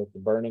familiar with the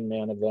Burning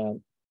Man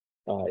event.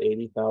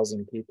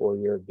 80,000 people a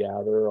year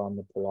gather on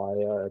the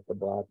playa at the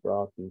Black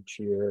Rock each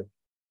year.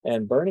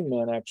 And Burning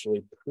Man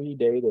actually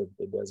predated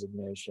the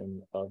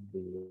designation of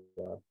the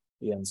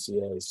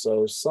NCA.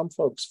 So some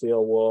folks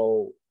feel,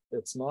 well,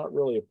 it's not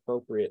really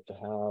appropriate to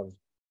have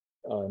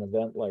an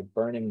event like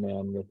Burning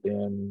Man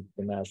within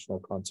the National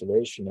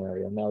Conservation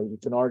Area. Now, you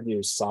can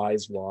argue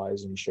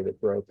size-wise and should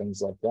it grow,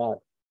 things like that,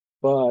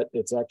 but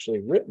it's actually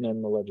written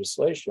in the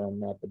legislation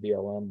that the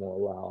BLM will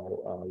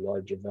allow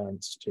large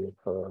events to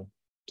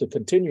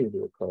continue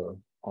to occur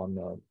on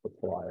the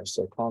playa.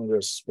 So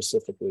Congress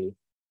specifically,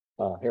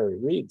 Harry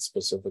Reid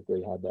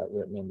specifically had that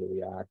written into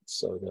the act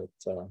so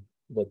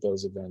that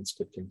those events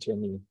could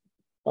continue.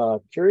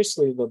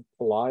 Curiously, the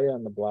playa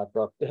and the Black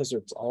Rock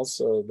Desert's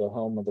also the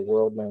home of the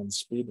world land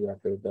speed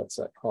record. That's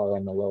that car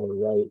on the lower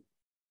right.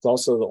 It's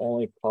also the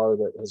only car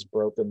that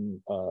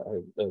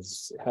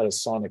has had a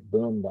sonic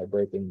boom by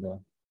breaking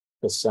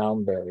the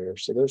sound barrier.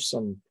 So there's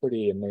some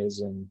pretty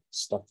amazing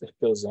stuff that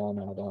goes on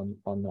out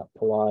on that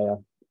playa.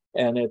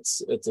 And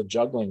it's a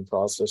juggling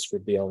process for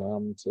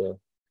BLM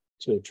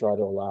to try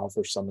to allow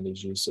for some of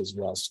these uses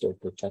while still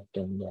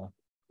protecting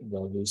the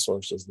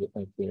resources that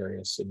make the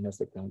area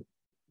significant.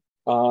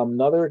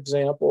 Another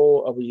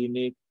example of a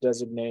unique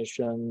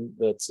designation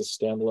that's a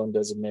standalone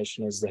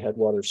designation is the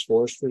Headwaters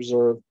Forest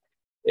Reserve.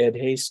 Ed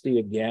Hasty,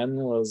 again,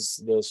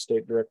 the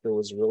state director,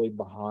 was really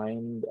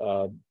behind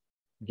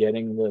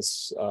getting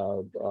this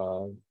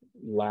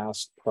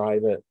last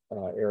private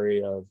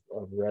area of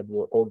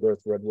redwood, old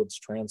growth redwoods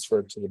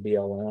transferred to the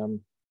BLM.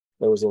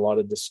 There was a lot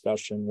of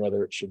discussion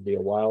whether it should be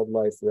a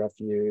wildlife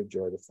refuge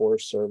or the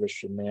Forest Service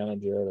should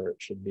manage it, or it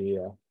should be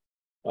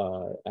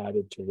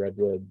added to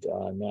Redwood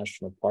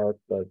National Park,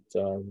 but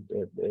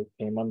it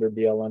came under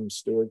BLM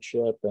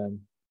stewardship.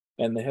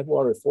 And the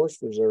Headwater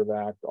Forest Reserve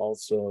Act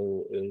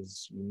also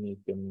is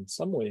unique in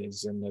some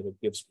ways in that it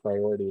gives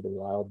priority to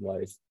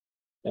wildlife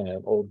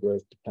and old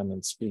growth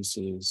dependent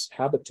species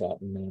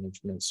habitat and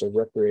management. So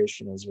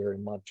recreation is very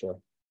much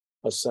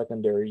a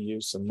secondary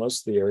use, and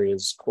most of the area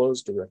is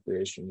closed to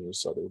recreation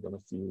use other than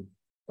a few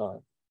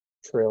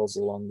trails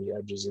along the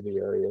edges of the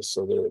area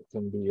so that it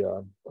can be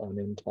an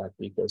intact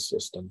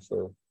ecosystem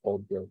for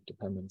old growth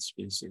dependent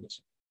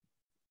species.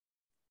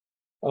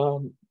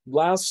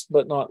 Last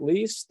but not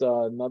least,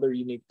 another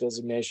unique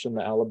designation,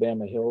 the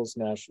Alabama Hills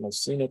National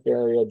Scenic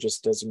Area,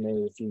 just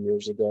designated a few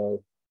years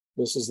ago.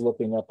 This is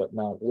looking up at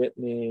Mount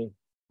Whitney,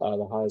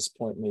 the highest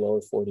point in the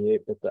lower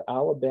 48, but the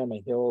Alabama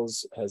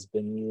Hills has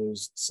been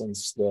used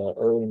since the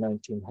early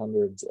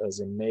 1900s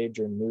as a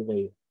major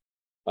movie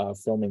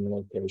filming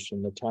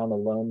location. The town of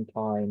Lone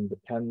Pine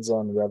depends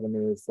on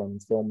revenue from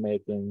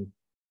filmmaking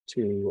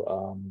to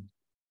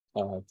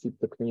keep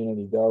the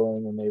community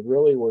going, and they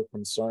really were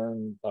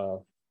concerned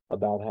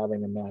about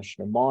having a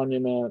national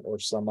monument or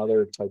some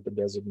other type of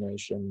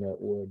designation that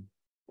would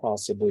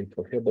possibly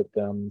prohibit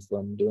them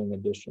from doing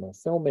additional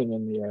filming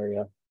in the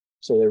area.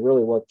 So they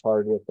really worked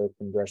hard with their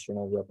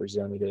congressional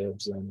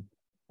representatives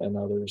and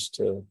others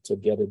to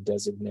get a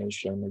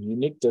designation, a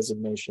unique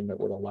designation that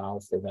would allow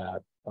for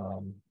that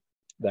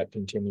that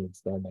continued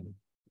filming.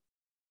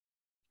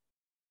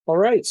 All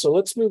right, so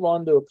let's move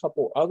on to a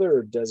couple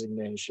other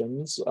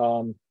designations.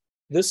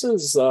 This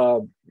is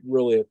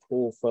really a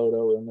cool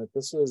photo in that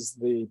this is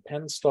the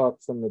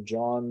penstock from the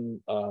John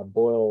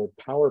Boyle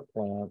power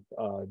plant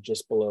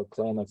just below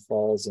Klamath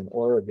Falls in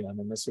Oregon.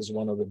 And this is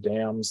one of the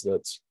dams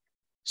that's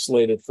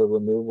slated for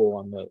removal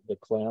on the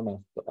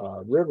Klamath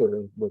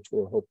River, which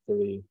will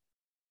hopefully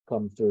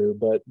come through.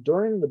 But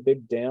during the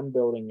big dam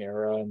building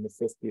era in the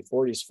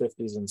 40s,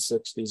 50s, and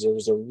 60s, there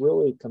was a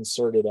really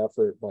concerted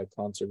effort by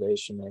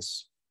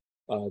conservationists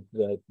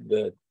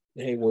that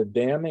hey, we're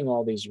damming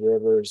all these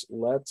rivers.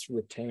 Let's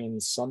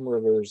retain some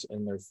rivers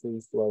in their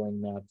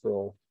free-flowing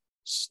natural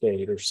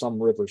state, or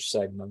some river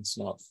segments,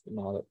 not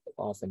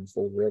often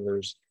full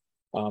rivers,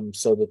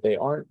 so that they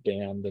aren't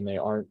dammed and they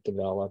aren't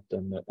developed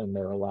and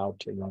they're allowed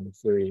to run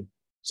free.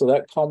 So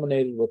that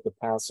culminated with the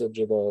passage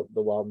of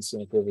the Wild and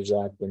Scenic Rivers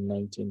Act in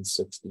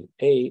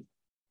 1968.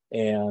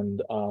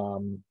 And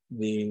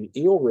the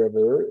Eel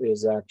River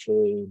is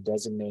actually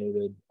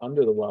designated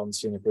under the Wild and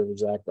Scenic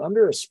Rivers Act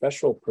under a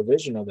special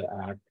provision of the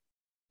Act,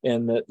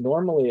 and that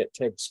normally it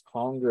takes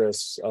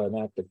Congress, an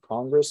act of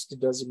Congress, to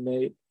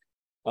designate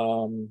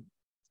a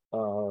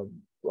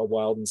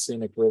wild and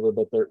scenic river,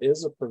 but there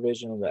is a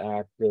provision of the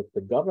Act that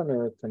the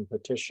governor can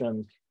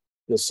petition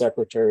the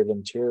Secretary of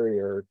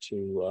Interior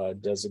to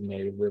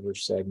designate a river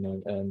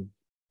segment. And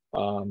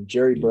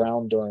Jerry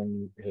Brown,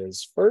 during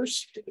his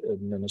first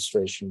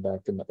administration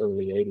back in the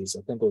early 80s,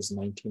 I think it was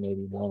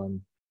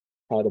 1981,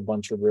 had a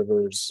bunch of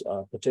rivers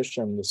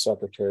petition the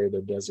Secretary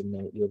to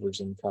designate rivers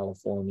in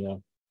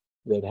California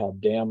that had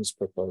dams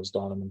proposed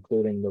on them,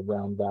 including the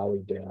Round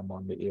Valley Dam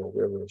on the Eel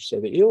River. So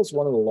the Eel is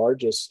one of the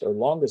largest or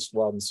longest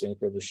wild and scenic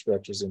river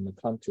stretches in the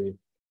country.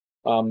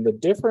 The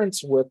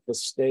difference with the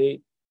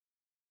state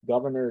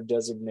governor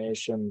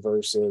designation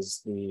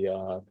versus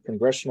the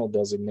congressional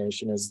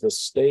designation is the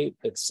state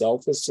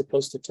itself is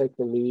supposed to take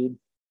the lead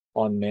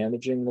on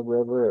managing the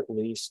river, at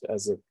least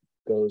as it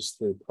goes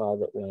through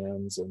private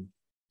lands and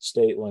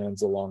state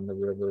lands along the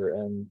river.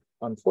 And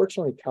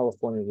unfortunately,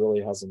 California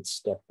really hasn't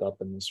stepped up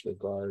in this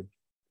regard.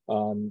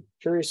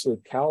 Curiously,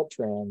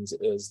 Caltrans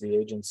is the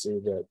agency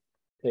that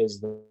pays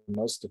the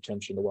most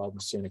attention to wild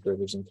and scenic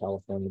rivers in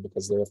California,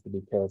 because they have to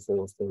be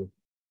careful if they're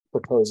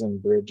proposing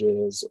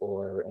bridges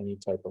or any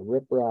type of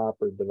riprap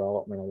or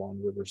development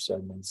along river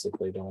segments, that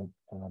they don't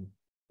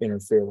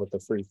interfere with the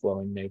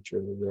free-flowing nature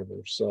of the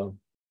river. So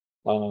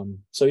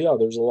yeah,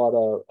 there's a lot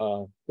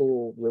of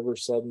cool river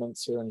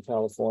segments here in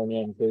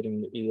California,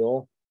 including the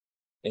Eel.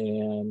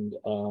 And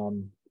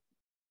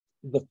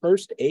the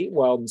first 8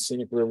 wild and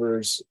scenic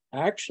rivers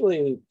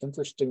actually,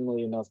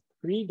 interestingly enough,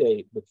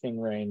 predate the King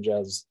Range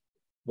as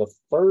the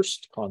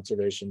first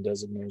conservation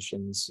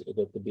designations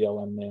that the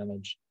BLM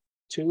managed.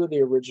 2 of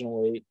the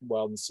original 8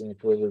 wild and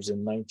scenic rivers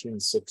in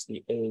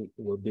 1968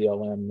 were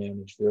BLM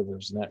managed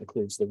rivers, and that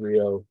includes the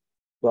Rio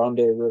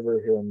Grande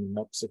River here in New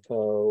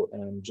Mexico,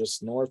 and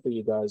just north of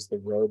you guys, the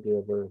Rogue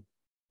River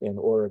in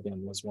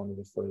Oregon was one of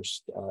the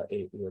first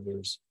 8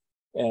 rivers.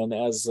 And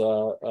as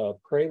a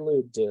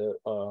prelude to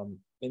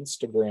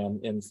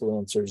Instagram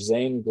influencer,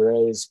 Zane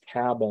Gray's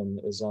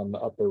cabin is on the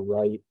upper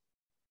right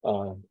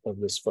of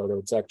this photo.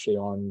 It's actually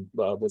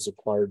was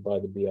acquired by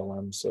the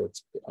BLM, so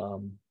it's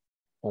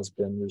has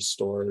been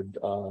restored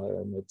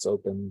and it's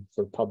open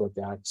for public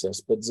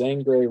access. But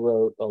Zane Grey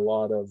wrote a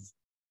lot of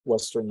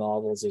Western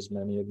novels, as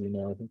many of you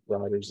know. I think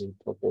Riders of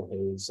Purple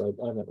Haze. I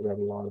haven't read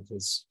a lot of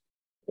his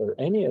or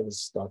any of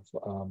his stuff.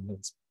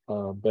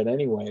 But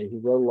anyway, he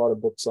wrote a lot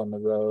of books on the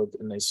Rogue,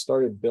 and they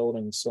started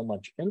building so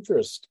much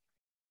interest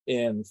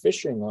in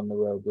fishing on the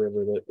Rogue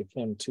River that it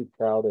became too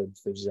crowded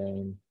for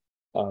Zane.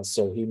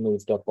 So he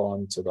moved up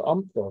onto the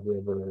Umpqua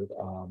River,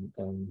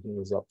 and he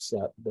was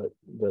upset that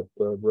the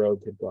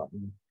Rogue had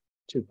gotten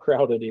too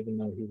crowded, even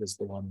though he was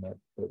the one that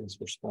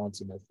was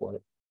responsible for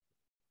it.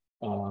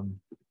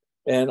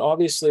 And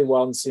obviously,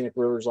 wild and scenic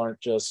rivers aren't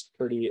just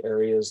pretty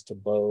areas to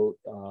boat.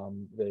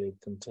 They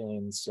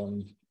contain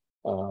some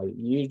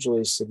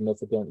hugely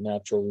significant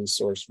natural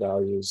resource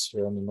values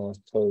here on the North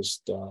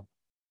Coast.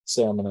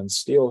 Salmon and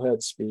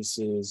steelhead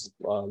species,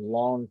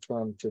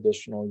 long-term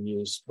traditional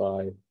use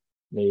by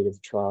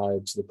native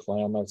tribes. The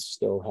Klamath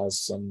still has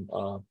some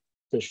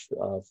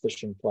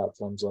fishing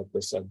platforms like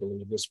this, I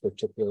believe. This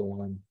particular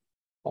one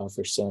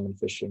for salmon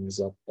fishing is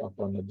up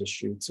on the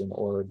Deschutes in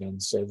Oregon.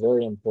 So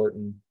very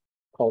important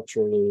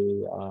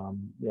culturally.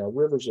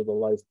 Rivers are the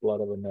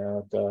lifeblood of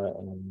America,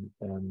 and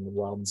the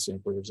Wild and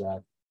Scenic Rivers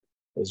Act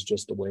is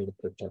just a way to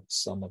protect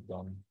some of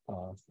them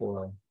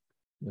for,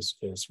 in this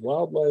case,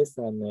 wildlife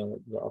and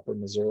the upper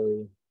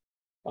Missouri.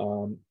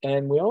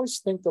 And we always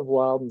think of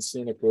wild and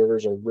scenic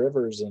rivers, or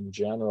rivers in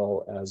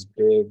general, as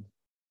big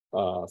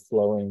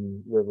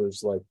flowing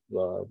rivers like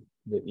the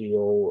Eel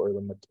or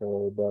the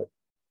Mattole, but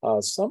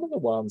some of the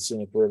wild and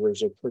scenic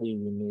rivers are pretty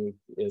unique,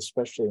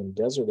 especially in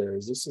desert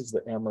areas. This is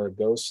the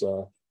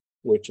Amargosa,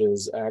 which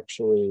is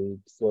actually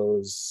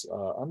flows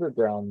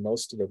underground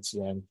most of its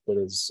length, but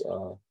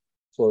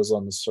flows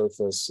on the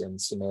surface in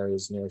some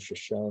areas near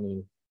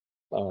Shoshone.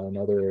 and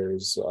other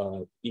areas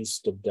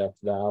east of Death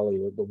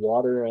Valley. The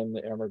water in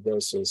the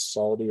Amargosa is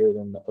saltier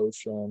than the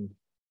ocean.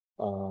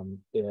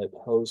 It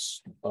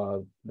hosts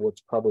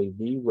what's probably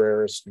the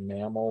rarest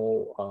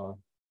mammal,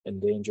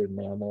 endangered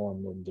mammal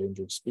on the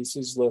endangered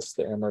species list,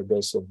 the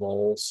Amargosa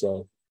vole.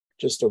 So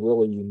just a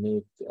really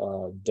unique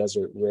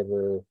desert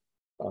river,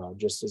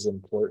 just as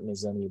important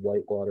as any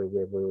whitewater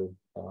river,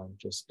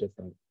 just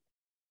different.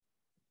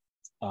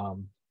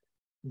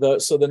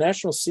 So the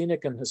National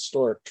Scenic and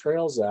Historic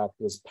Trails Act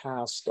was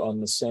passed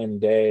on the same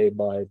day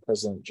by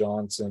President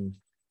Johnson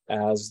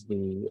as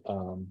the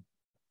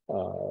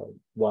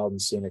Wild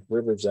and Scenic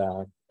Rivers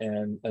Act.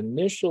 And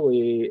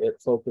initially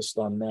it focused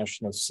on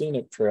national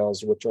scenic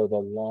trails, which are the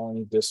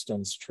long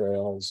distance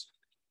trails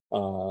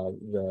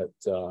that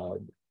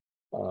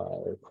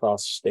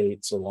cross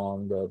states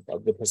along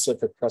the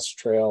Pacific Crest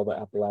Trail, the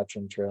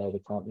Appalachian Trail, the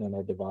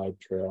Continental Divide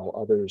Trail.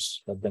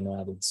 Others have been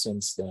added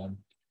since then.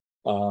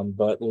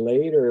 But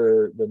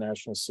later, the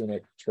National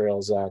Scenic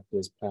Trails Act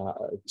was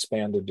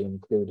expanded to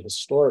include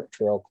historic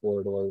trail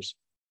corridors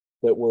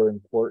that were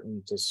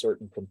important to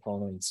certain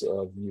components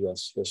of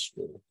U.S.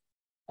 history.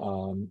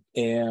 And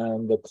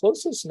the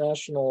closest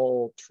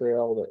national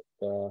trail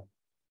that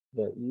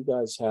you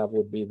guys have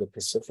would be the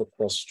Pacific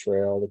Crest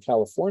Trail. The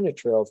California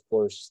Trail, of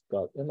course,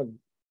 got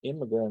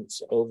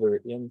immigrants over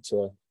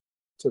into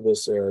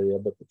this area,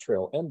 but the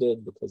trail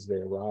ended because they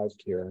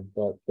arrived here.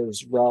 But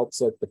there's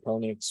routes like the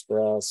Pony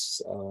Express,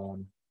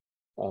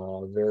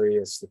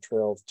 various, the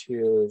Trail of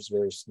Tears,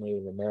 various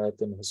Native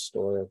American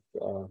historic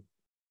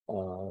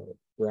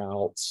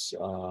routes,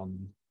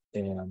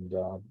 and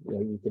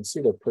you can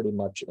see they're pretty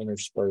much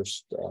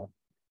interspersed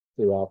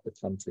throughout the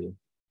country.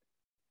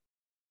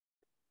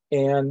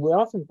 And we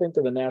often think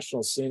of the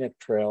National Scenic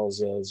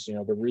Trails as,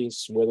 the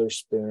Reese,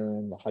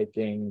 Witherspoon,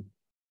 hiking,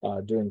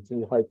 doing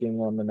through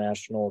hiking on the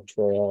national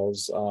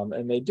trails.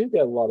 And they do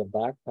get a lot of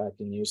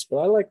backpacking use, but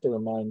I like to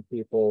remind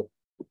people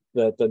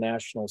that the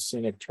National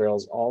Scenic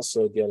Trails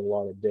also get a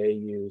lot of day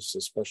use,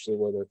 especially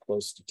where they're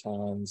close to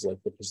towns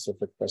like the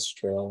Pacific Crest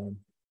Trail and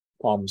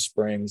Palm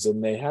Springs.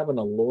 And they have an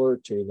allure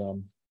to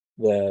them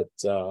that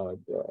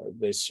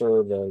they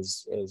serve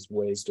as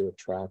ways to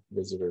attract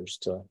visitors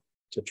to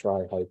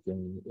try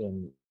hiking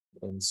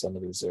in some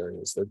of these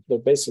areas. They're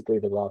basically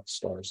the rock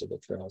stars of the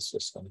trail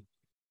system.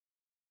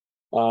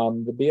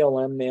 The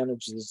BLM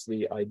manages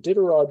the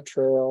Iditarod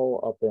Trail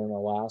up in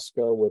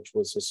Alaska, which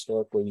was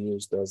historically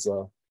used as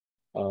a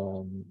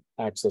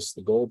access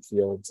to gold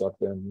fields up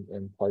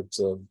in parts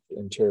of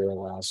interior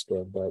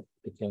Alaska, but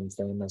became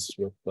famous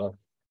with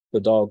the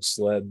dog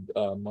sled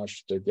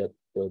mush to get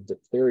the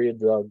diphtheria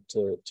drug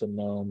to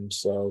Nome.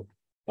 So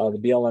the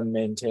BLM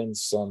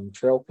maintains some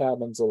trail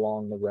cabins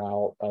along the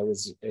route. I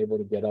was able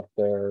to get up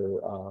there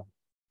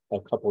a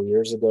couple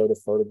years ago to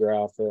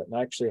photograph it, and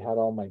I actually had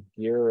all my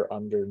gear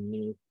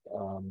underneath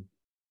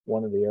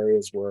one of the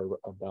areas where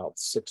about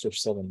 6 or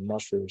 7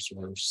 mushers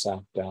were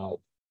sacked out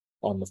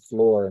on the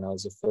floor, and I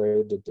was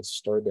afraid to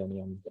disturb any.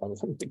 And I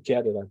wanted to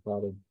get it. I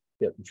thought I'd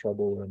get in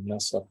trouble or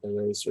mess up the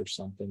race or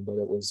something, but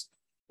it was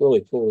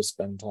really cool to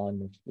spend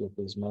time with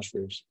these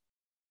mushers.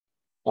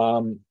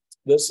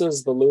 This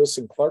is the Lewis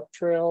and Clark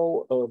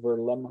Trail over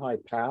Lemhi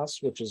Pass,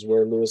 which is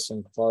where Lewis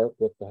and Clark,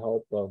 with the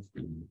help of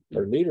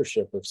or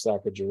leadership of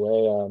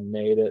Sacagawea,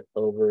 made it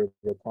over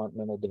the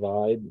Continental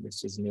Divide.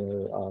 This is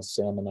near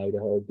Salmon,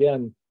 Idaho.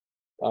 Again,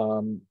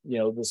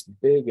 this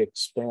big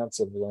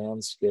expansive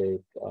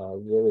landscape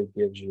really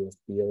gives you a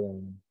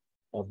feeling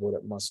of what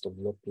it must have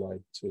looked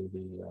like to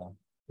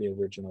the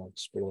original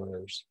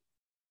explorers.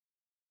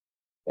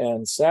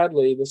 And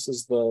sadly, this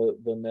is the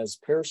Nez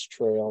Perce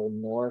Trail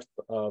north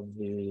of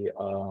the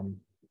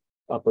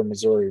Upper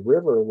Missouri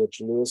River, which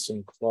Lewis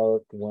and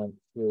Clark went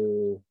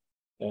through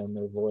in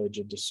their voyage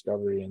of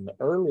discovery in the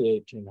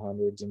early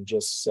 1800s. And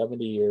just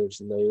 70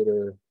 years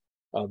later,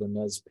 the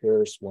Nez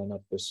Perce went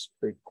up this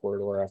creek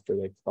corridor after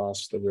they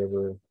crossed the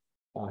river,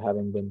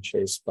 having been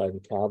chased by the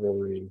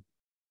cavalry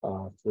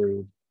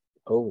through,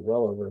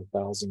 well over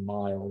 1,000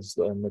 miles.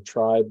 And the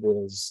tribe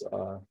was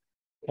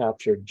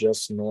captured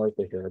just north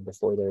of here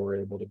before they were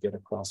able to get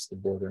across the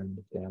border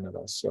into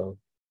Canada. So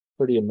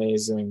pretty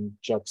amazing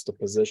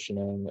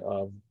juxtapositioning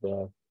of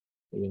the,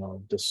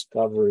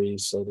 discovery,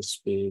 so to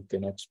speak,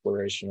 and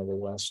exploration of the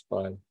West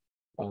by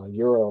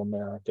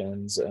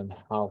Euro-Americans, and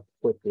how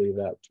quickly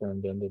that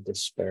turned into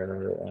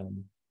despair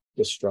and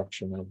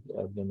destruction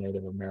of the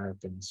Native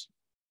Americans.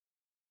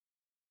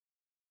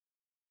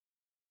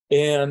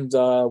 And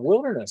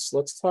wilderness,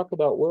 let's talk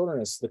about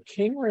wilderness. The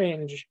King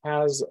Range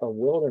has a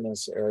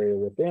wilderness area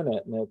within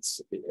it,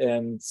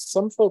 and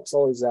some folks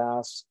always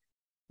ask,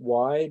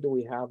 why do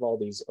we have all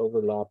these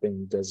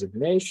overlapping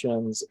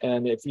designations?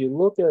 And if you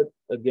look at,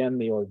 again,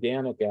 the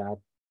Organic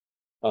Act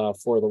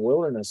for the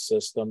wilderness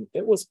system,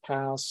 it was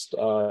passed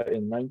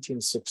in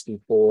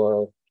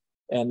 1964,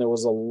 and there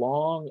was a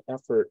long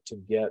effort to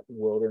get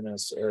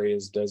wilderness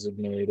areas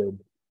designated.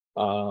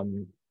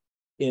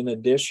 In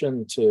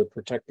addition to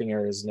protecting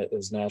areas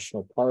as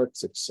national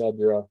parks, et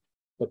cetera,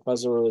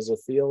 because there was a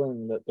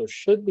feeling that there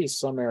should be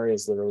some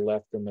areas that are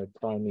left in their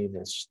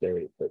primeval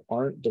state that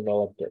aren't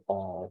developed at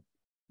all,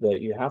 that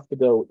you have to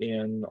go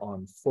in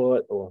on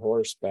foot or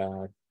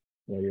horseback.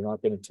 You know, you're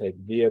not going to take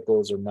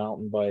vehicles or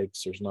mountain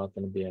bikes. There's not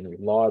going to be any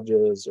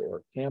lodges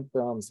or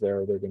campgrounds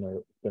there. They're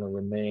going to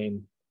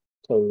remain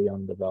totally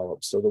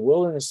undeveloped. So the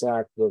Wilderness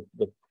Act,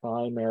 the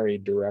primary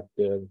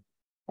directive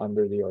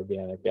under the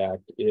Organic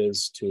Act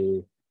is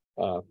to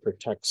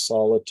protect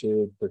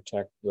solitude,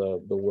 protect the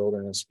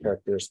wilderness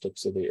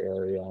characteristics of the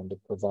area, and to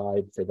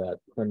provide for that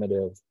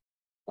primitive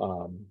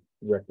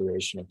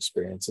recreation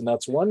experience. And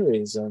that's one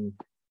reason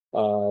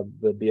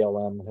the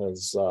BLM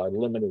has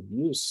limited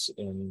use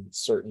in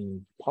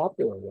certain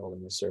popular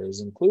wilderness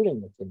areas,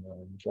 including the King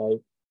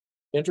Range.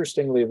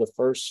 Interestingly, the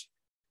first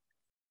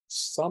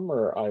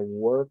summer I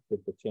worked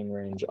with the King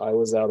Range, I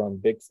was out on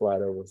Big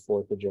Flat over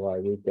 4th of July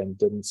weekend,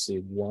 didn't see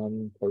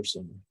one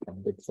person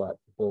on Big Flat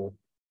the whole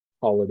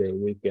holiday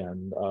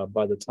weekend.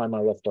 By the time I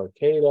left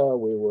Arcata,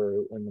 we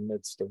were in the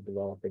midst of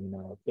developing an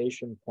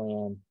allocation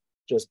plan,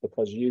 just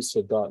because use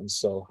had gotten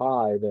so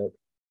high that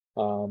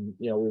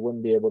you know, we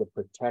wouldn't be able to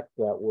protect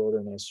that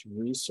wilderness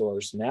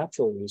resource,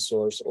 natural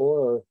resource,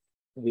 or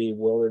the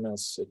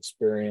wilderness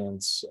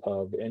experience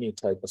of any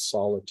type of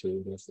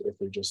solitude if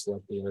we just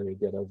let the area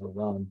get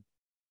overrun.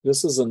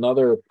 This is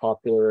another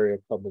popular area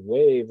called the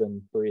Wave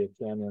in Paria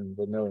Canyon,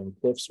 Vermilion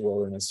Cliffs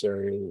Wilderness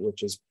Area,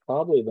 which is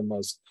probably the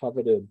most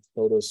coveted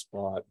photo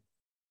spot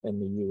in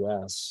the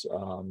US,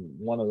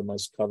 one of the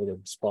most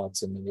coveted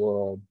spots in the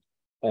world.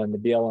 And the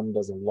BLM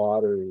does a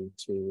lottery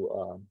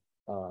to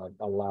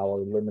allow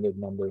a limited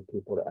number of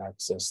people to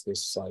access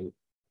this site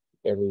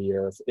every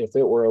year. If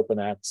it were open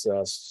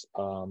access,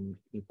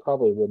 you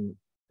probably wouldn't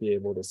be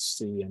able to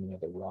see any of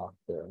the rock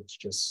there. It's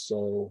just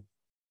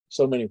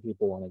so many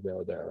people want to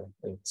go there.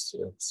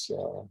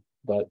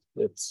 But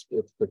it's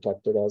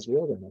protected as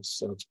wilderness,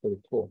 so it's pretty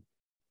cool.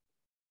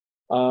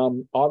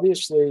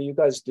 Obviously, you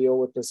guys deal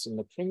with this in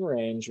the King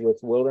Range. With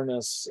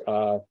wilderness,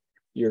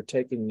 you're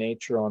taking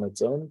nature on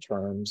its own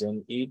terms,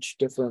 and each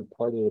different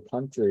part of the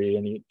country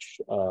and each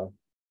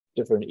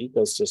different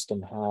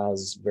ecosystem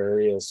has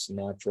various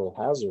natural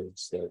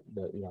hazards that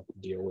you have to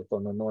deal with.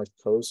 On the North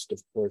Coast,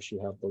 of course, you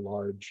have the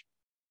large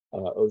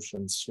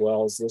ocean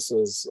swells. This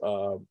is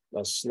a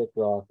slick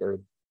rock or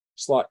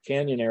slot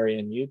canyon area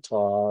in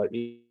Utah.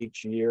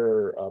 Each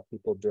year,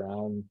 people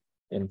drown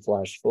in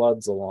flash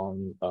floods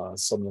along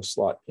some of the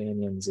slot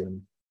canyons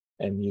in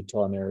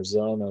Utah and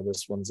Arizona.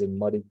 This one's in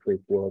Muddy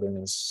Creek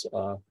Wilderness.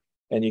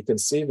 And you can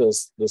see the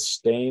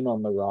stain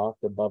on the rock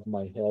above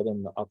my head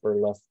in the upper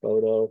left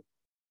photo.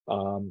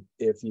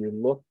 If you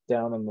look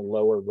down in the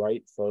lower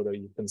right photo,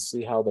 you can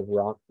see how the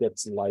rock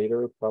gets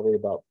lighter, probably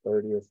about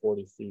 30 or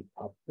 40 feet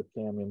up the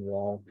canyon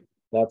wall.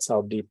 That's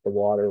how deep the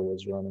water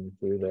was running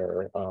through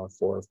there 4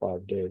 or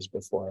 5 days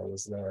before I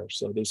was there.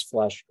 So these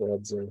flash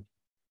floods are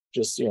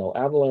just, you know,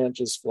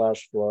 avalanches,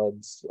 flash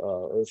floods,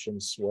 ocean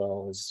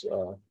swells,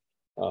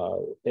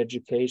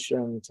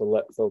 education to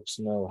let folks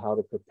know how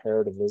to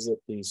prepare to visit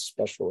these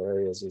special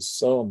areas is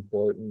so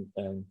important.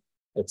 And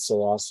it's so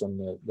awesome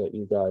that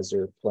you guys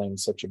are playing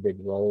such a big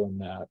role in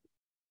that.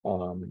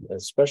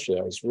 Especially,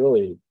 I was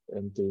really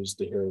enthused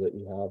to hear that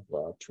you have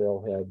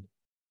trailhead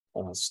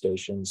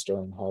stations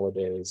during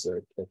holidays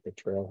at the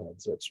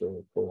trailheads. That's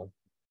really cool.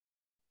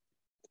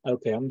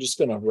 Okay, I'm just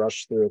going to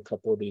rush through a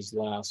couple of these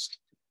last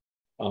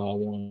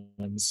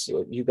ones.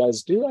 So you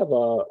guys do have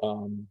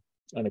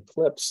an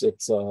eclipse.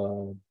 It's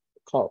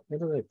what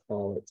do they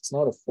call it? It's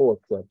not a full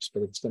eclipse,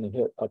 but it's going to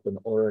hit up in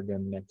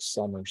Oregon next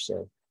summer.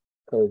 So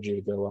encourage you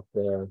to go up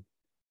there.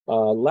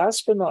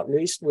 Last but not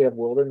least, we have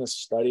wilderness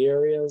study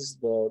areas.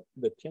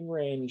 The King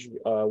Range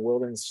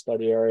Wilderness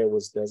Study Area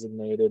was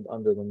designated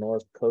under the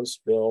North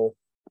Coast Bill.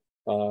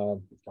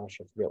 Gosh,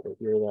 I forget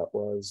what year that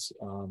was.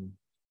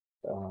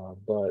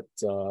 But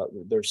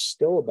there's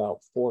still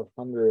about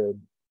 400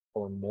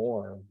 or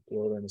more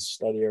wilderness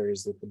study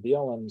areas that the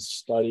BLM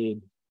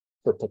studied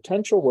for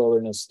potential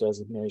wilderness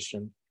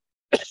designation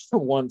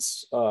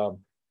once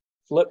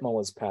FLTMA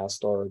was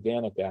passed, our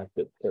Organic Act,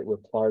 that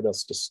required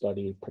us to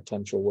study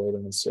potential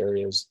wilderness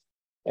areas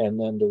and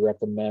then to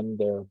recommend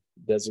their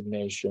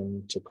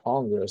designation to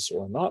Congress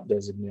or not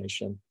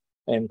designation.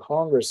 And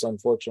Congress,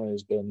 unfortunately,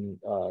 has been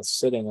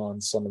sitting on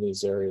some of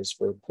these areas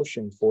for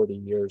pushing 40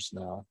 years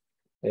now.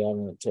 They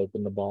haven't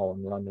taken the ball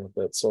and run with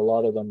it. So a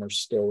lot of them are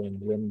still in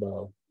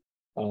limbo,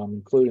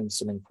 including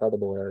some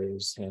incredible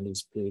areas,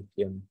 Handy's Peak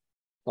in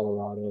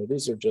Colorado.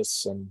 These are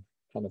just some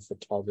kind of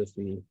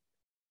photography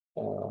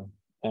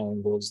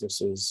angles.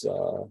 This is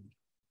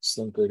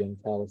Slinkard in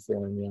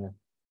California.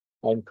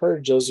 I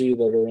encourage those of you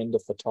that are into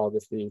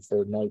photography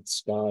for night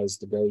skies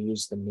to go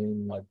use the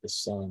moon like the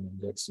sun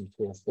and get some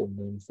cool full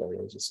moon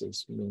photos. This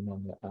is moon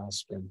on the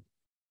Aspen.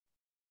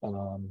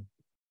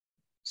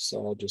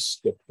 So I'll just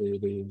skip through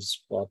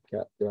these.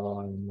 Bobcat Draw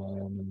and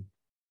Wyoming.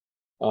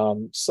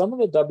 Some of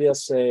the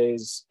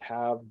WSAs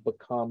have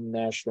become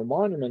national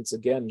monuments,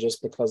 again,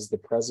 just because the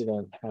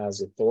president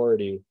has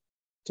authority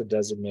to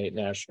designate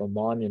national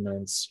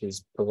monuments.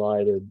 He's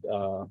provided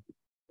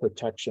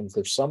protection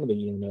for some of the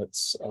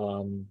units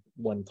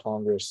when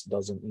Congress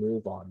doesn't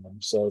move on them.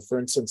 So for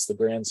instance, the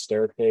Grand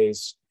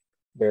Staircase,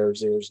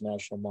 Bears Ears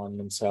National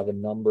Monuments have a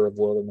number of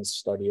wilderness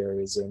study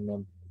areas in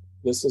them.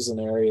 This is an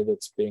area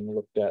that's being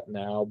looked at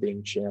now,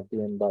 being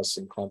championed by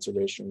some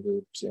conservation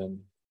groups in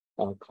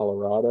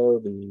Colorado,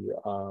 the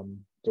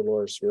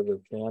Dolores River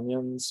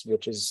Canyons,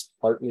 which is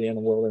partly in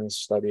a wilderness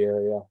study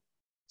area.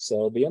 So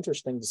it'll be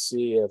interesting to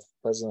see if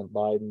President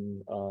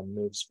Biden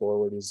moves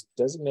forward. He's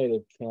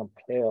designated Camp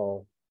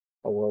Hale,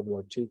 a World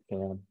War II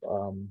camp,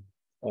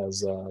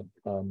 as a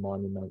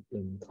monument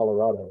in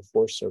Colorado, a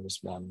Forest Service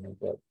monument.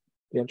 But it'll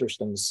be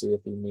interesting to see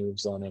if he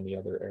moves on any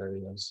other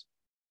areas.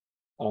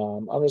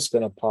 I'm just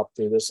going to pop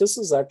through this. This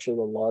is actually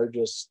the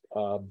largest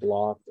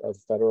block of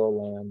federal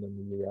land in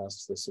the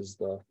U.S. This is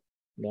the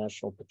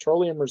National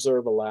Petroleum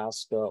Reserve,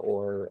 Alaska,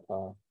 or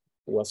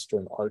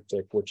Western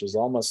Arctic, which is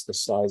almost the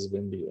size of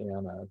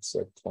Indiana. It's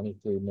like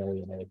 23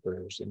 million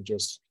acres and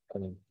just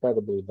an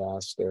incredibly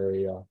vast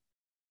area.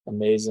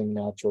 Amazing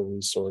natural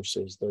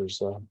resources.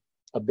 There's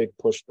a big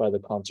push by the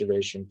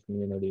conservation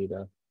community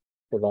to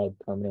provide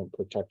permanent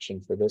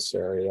protection for this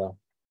area.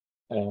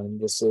 And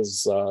this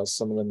is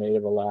some of the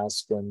native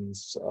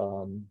Alaskans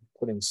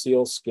putting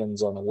seal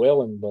skins on a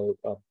whaling boat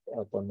up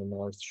on the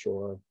North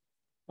Shore.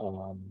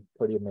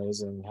 Pretty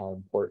amazing how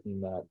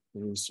important that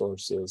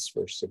resource is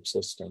for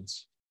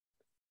subsistence.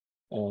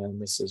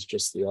 And this is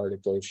just the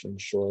Arctic Ocean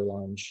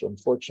shoreline,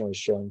 unfortunately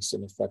showing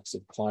some effects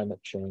of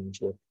climate change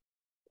with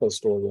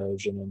coastal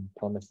erosion and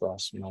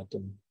permafrost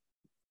melting.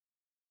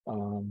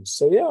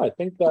 So yeah, I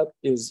think that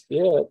is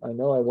it. I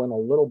know I went a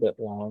little bit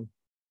long.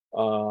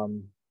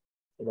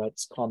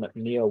 That's comment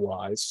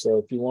Neowise. So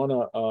if you want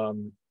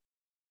to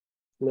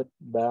flip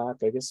back,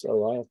 I guess,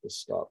 I have to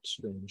stop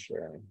screen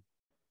sharing.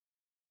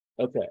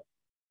 Okay,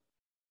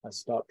 I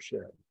stopped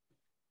sharing.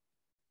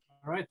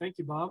 All right, thank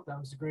you, Bob. That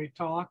was a great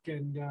talk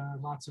and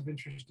lots of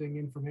interesting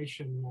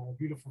information,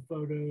 beautiful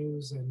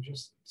photos, and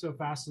just so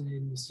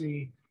fascinating to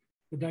see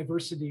the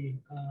diversity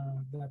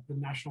that the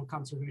National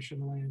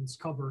Conservation Lands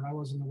cover. I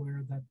wasn't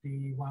aware that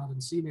the wild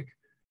and scenic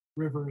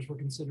rivers were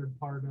considered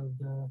part of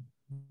the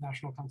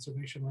National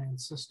Conservation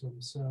Land system.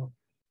 So,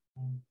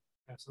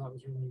 yeah, so that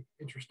was really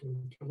interesting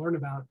to learn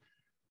about.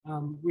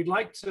 We'd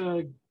like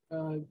to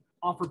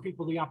offer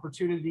people the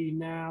opportunity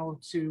now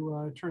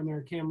to turn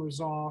their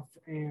cameras off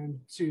and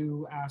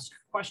to ask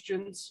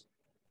questions.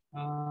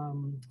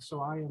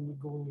 So I am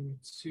going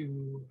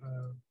to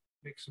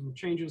make some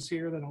changes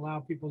here that allow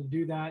people to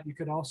do that. You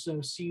could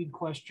also seed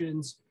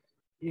questions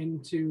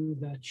into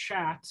the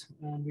chat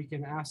and we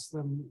can ask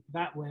them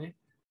that way.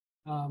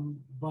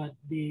 But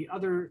the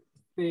other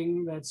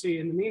thing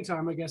in the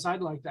meantime, I guess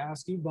I'd like to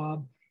ask you,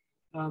 Bob,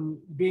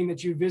 being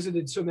that you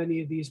visited so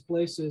many of these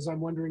places,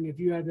 I'm wondering if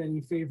you have any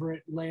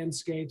favorite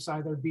landscapes,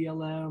 either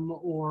BLM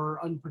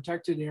or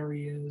unprotected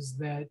areas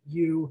that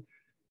you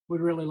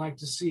would really like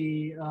to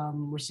see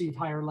receive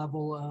higher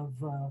level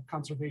of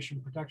conservation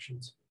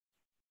protections.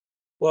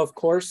 Well, of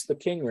course, the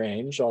King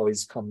Range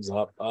always comes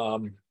up.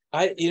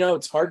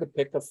 It's hard to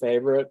pick a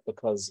favorite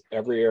because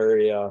every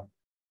area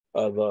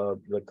of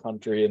the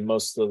country and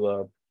most of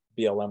the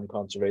BLM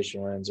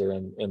conservation lands are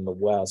in the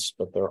West,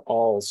 but they're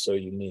all so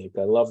unique.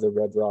 I love the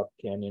Red Rock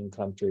Canyon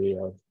country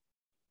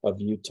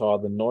of Utah,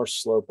 the North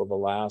Slope of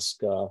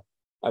Alaska.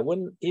 I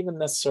wouldn't even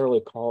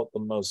necessarily call it the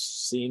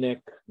most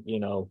scenic,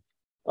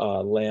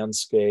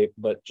 landscape,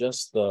 but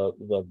just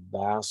the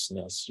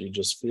vastness. You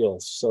just feel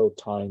so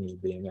tiny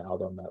being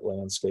out on that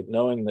landscape,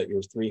 knowing that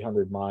you're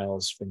 300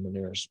 miles from the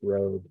nearest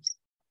road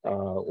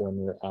when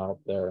you're out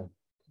there.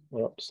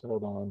 Whoops,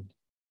 hold on.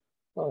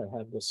 Oh, I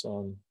had this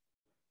on.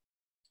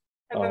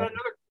 And then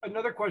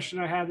another question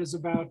I had is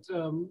about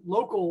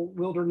local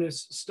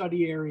wilderness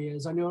study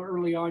areas. I know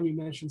early on you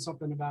mentioned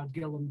something about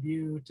Gillum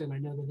Butte, and I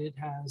know that it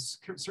has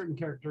certain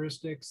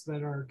characteristics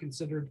that are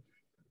considered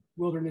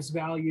wilderness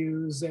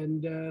values.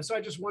 And so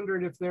I just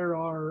wondered if there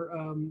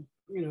are,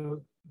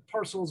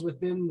 parcels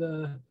within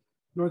the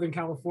Northern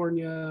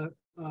California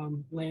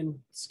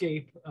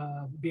landscape,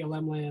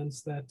 BLM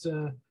lands that,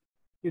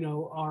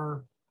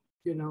 are,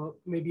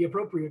 maybe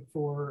appropriate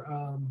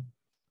for,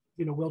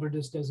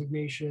 wilderness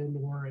designation,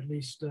 or at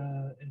least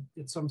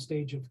at some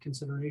stage of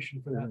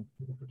consideration for that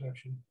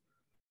protection.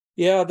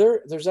 Yeah,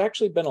 there's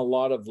actually been a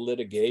lot of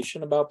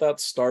litigation about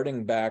that,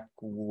 starting back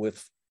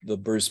with the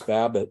Bruce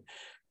Babbitt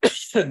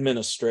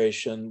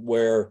administration,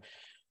 where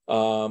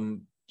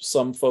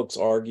some folks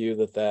argue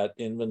that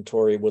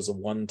inventory was a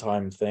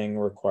one-time thing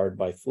required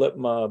by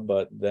FLPMA,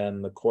 but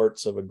then the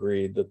courts have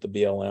agreed that the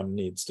BLM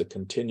needs to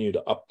continue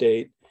to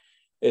update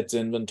its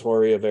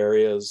inventory of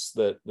areas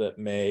that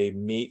may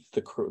meet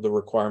the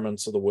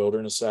requirements of the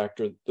Wilderness Act.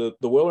 Or the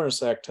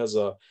Wilderness Act has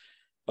a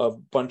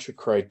bunch of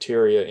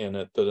criteria in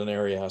it that an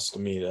area has to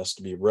meet. It has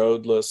to be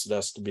roadless. It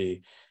has to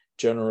be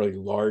generally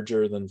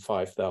larger than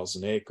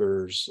 5,000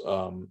 acres,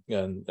 and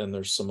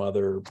there's some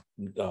other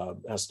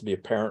has to be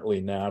apparently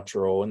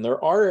natural. And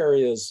there are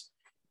areas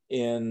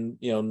in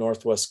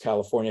Northwest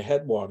California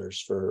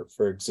headwaters, for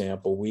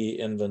example. We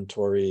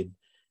inventoried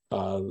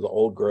the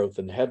old growth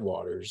and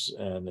headwaters,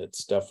 and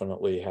it's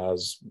definitely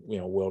has,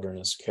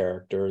 wilderness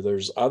character.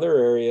 There's other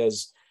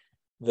areas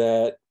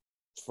that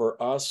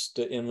for us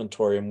to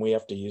inventory, and we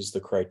have to use the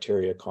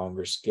criteria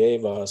Congress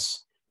gave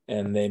us,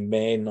 and they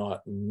may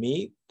not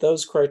meet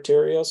those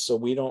criteria, so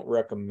we don't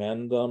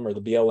recommend them, or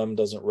the BLM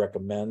doesn't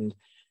recommend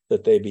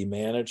that they be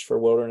managed for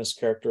wilderness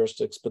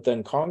characteristics. But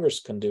then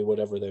Congress can do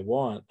whatever they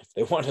want if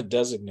they want to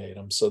designate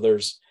them. So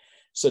there's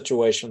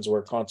situations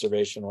where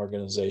conservation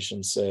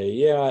organizations say,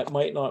 yeah, it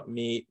might not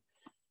meet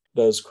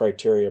those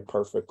criteria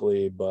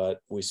perfectly, but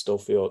we still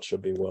feel it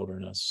should be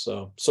wilderness.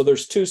 So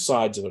there's two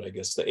sides of it, I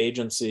guess. The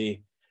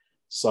agency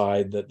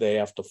side that they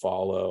have to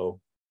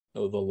follow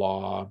the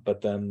law,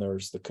 but then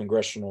there's the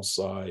congressional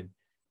side.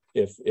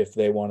 If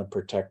they want to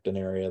protect an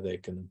area, they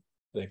can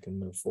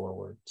move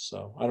forward.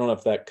 So I don't know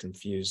if that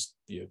confused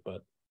you,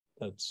 but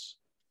that's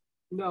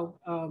no.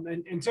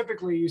 And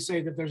typically you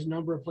say that there's a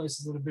number of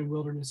places that have been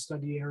wilderness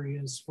study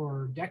areas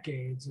for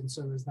decades, and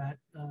so is that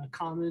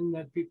common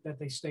that that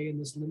they stay in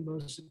this limbo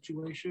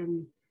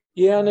situation?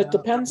 Yeah, and it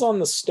depends on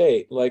the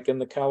state. Like in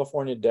the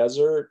California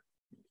desert,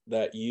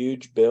 that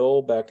huge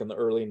bill back in the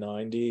early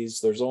 90s,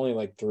 there's only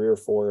like 3 or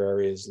 4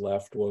 areas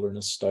left,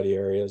 wilderness study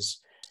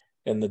areas.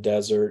 In the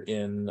desert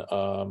in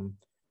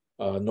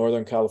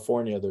Northern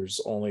California,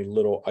 there's only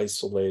little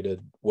isolated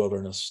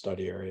wilderness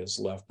study areas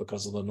left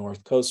because of the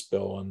North Coast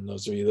bill. And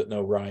those of you that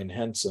know Ryan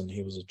Henson,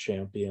 he was a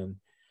champion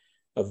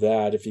of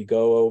that. If you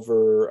go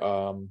over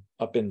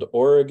up into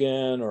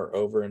Oregon or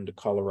over into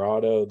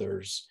Colorado,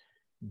 there's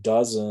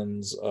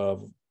dozens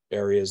of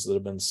areas that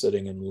have been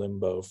sitting in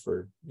limbo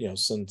for,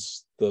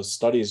 since the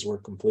studies were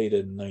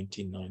completed in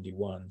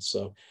 1991.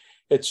 So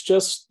it's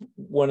just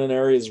when an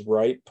area is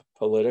ripe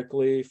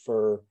politically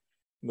for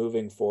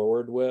moving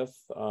forward with,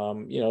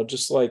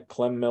 just like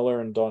Clem Miller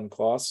and Don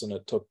Clausen,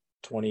 it took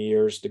 20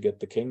 years to get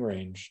the King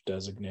Range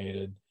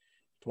designated,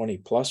 20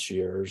 plus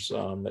years.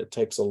 It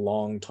takes a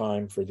long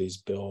time for these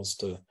bills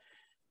to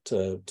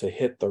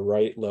hit the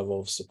right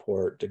level of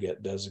support to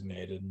get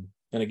designated.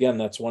 And again,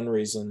 that's one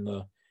reason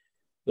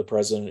the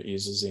president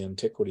uses the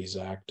Antiquities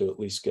Act to at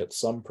least get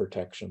some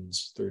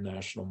protections through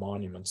national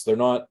monuments.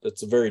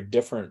 It's a very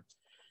different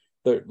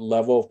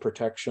level of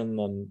protection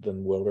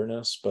than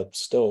wilderness, but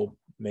still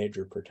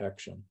major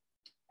protection.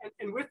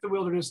 And with the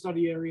wilderness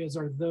study areas,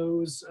 are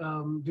those,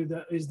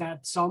 is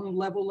that some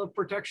level of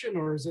protection,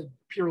 or is it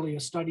purely a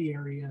study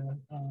area?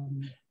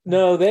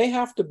 No, they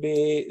have to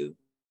be,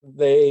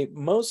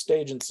 most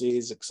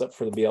agencies, except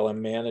for the BLM,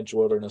 manage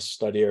wilderness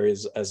study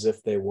areas as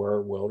if they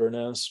were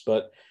wilderness,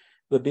 but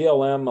the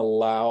BLM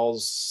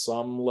allows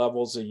some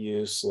levels of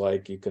use,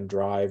 like you can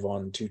drive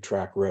on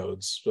 2-track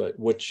roads,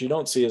 which you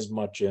don't see as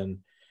much in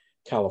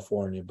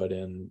California, but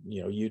in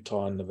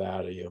Utah and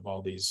Nevada, you have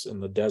all these, in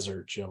the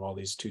desert, you have all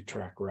these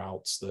 2-track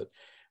routes that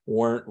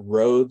weren't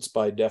roads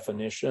by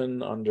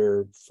definition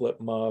under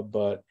FLPMA,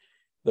 but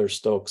they're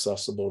still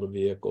accessible to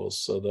vehicles.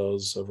 So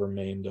those have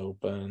remained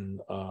open.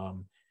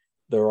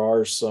 There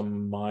are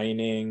some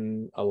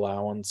mining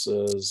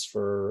allowances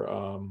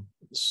for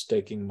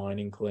staking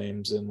mining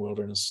claims in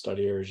wilderness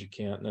study areas. You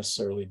can't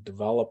necessarily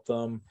develop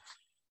them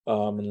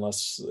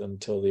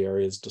until the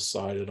area is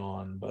decided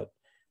on. But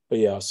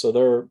yeah, so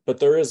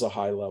there is a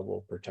high level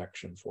of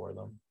protection for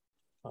them.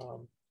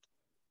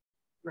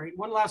 Great.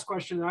 One last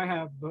question I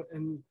have,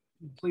 and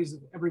please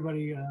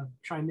everybody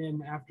chime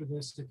in after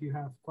this if you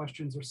have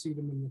questions or see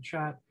them in the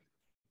chat.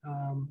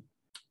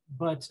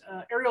 But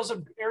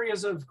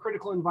areas of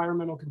critical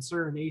environmental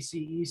concern,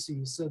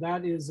 ACEC. So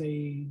that is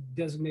a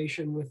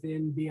designation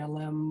within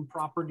BLM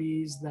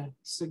properties that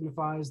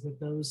signifies that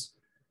those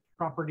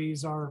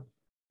properties are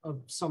of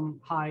some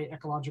high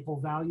ecological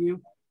value.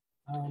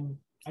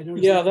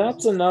 Yeah,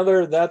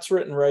 that's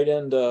written right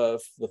into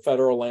the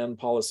Federal Land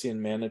Policy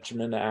and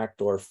Management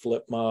Act, or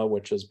FLPMA,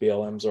 which is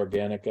BLM's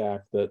organic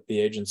act, that the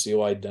agency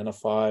will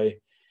identify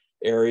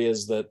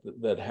areas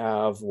that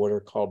have what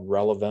are called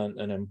relevant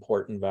and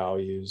important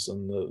values,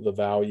 and the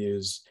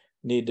values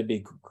need to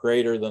be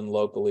greater than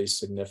locally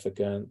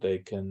significant. They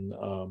can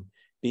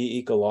be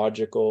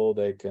ecological,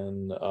 they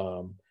can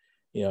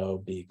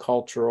be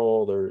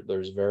cultural.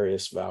 There's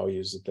various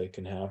values that they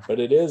can have, but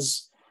it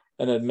is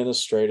an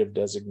administrative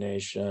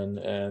designation,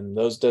 and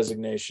those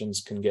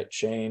designations can get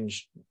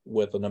changed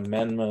with an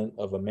amendment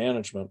of a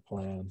management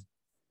plan,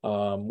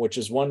 which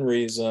is one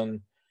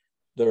reason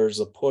there's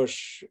a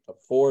push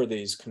for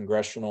these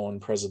congressional and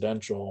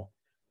presidential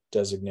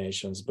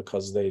designations,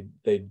 because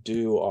they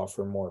do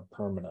offer more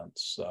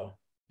permanence. So,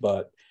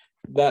 but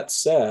that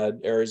said,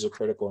 areas of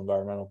critical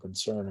environmental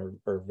concern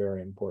are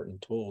very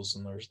important tools,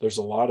 and there's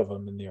a lot of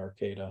them in the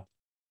Arcata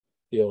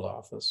field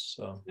office.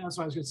 So that's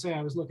what I was going to say.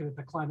 I was looking at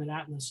the Climate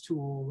Atlas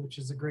tool, which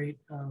is a great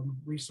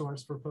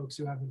resource for folks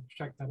who haven't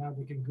checked that out.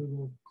 They can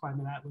Google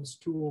Climate Atlas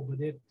tool, but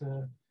it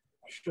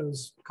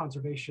shows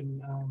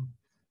conservation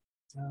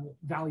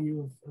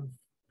value of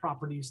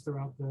properties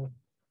throughout the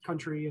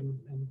country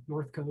and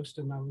North Coast.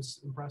 And I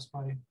was impressed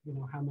by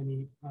how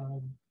many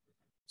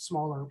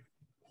smaller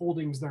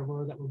holdings there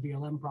were that were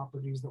BLM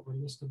properties that were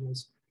listed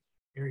as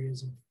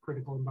areas of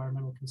critical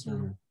environmental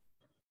concern.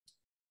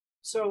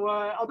 So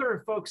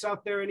other folks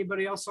out there,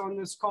 anybody else on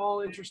this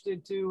call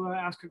interested to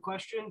ask a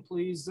question,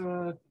 please,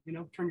 turn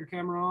your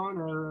camera on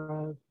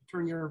or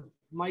turn your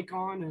mic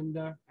on and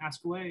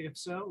ask away if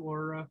so,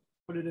 or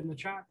put it in the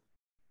chat.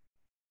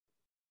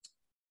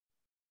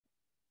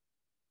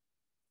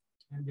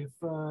 And if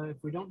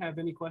we don't have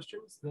any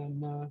questions,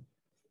 then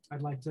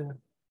I'd like to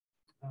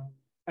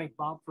thank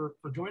Bob for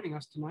joining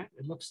us tonight.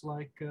 It looks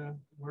like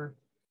we're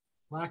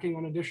lacking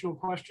on additional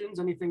questions.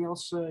 Anything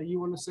else you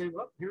want to say?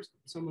 Oh, here's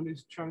someone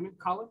who's chiming in.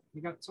 Colin,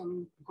 you got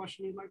a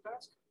question you'd like to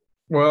ask?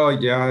 Well,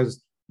 yeah,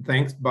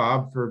 thanks,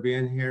 Bob, for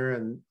being here.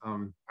 And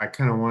I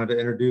kind of wanted to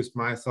introduce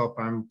myself.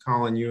 I'm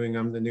Colin Ewing.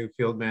 I'm the new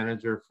field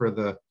manager for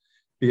the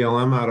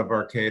BLM out of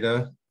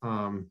Arcata.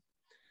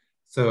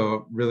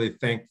 So really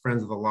thank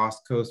Friends of the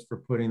Lost Coast for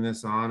putting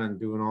this on and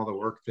doing all the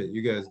work that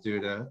you guys do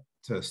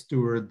to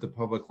steward the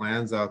public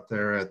lands out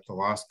there at the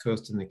Lost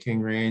Coast and the King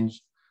Range.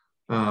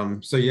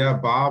 So yeah,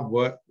 Bob,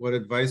 what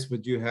advice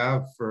would you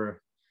have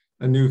for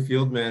a new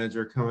field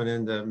manager coming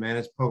in to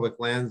manage public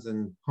lands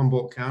in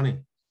Humboldt County?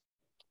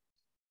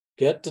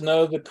 Get to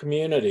know the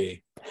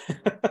community.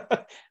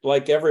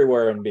 Like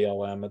everywhere in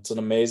BLM, it's an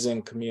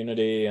amazing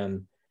community.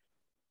 And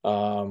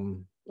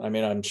I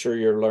mean, I'm sure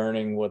you're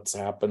learning what's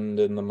happened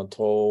in the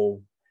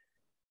Mattole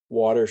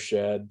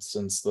watershed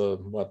since the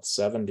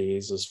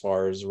 70s as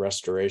far as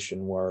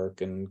restoration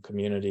work and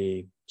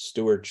community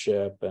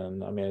stewardship.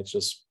 And I mean, it's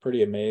just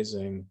pretty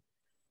amazing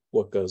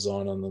what goes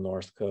on the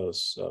North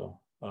Coast. So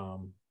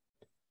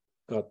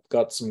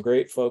got some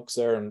great folks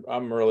there, and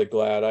I'm really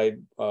glad I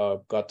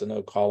got to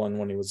know Colin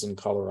when he was in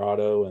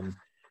Colorado, and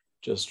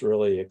just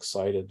really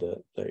excited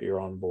that you're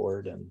on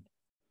board, and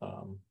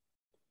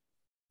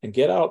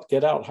get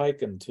out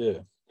hiking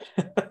too.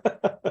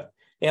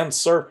 And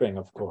surfing,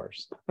 of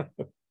course. All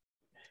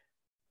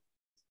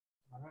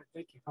right,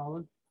 thank you,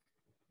 Colin.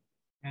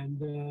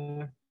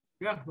 And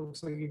yeah,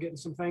 looks like you're getting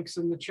some thanks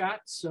in the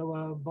chat.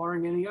 So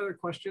barring any other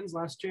questions,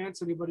 last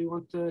chance, anybody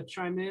want to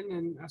chime in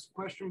and ask a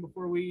question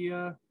before we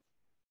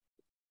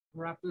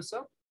wrap this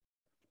up?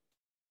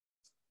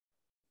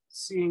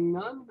 Seeing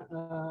none,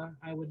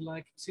 I would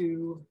like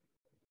to,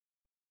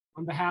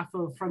 on behalf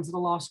of Friends of the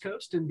Lost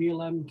Coast and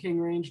BLM King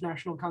Range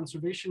National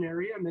Conservation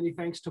Area, many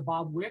thanks to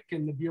Bob Wick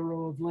and the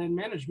Bureau of Land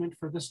Management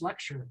for this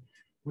lecture.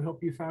 We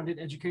hope you found it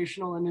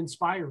educational and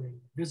inspiring.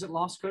 Visit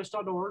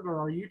lostcoast.org or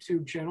our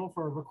YouTube channel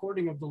for a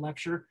recording of the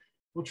lecture,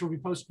 which will be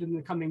posted in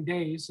the coming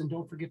days. And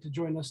don't forget to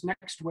join us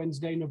next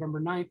Wednesday,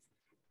 November 9th,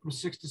 from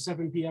 6 to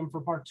 7 p.m.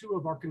 for part 2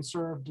 of our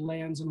Conserved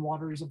Lands and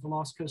Waters of the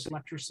Lost Coast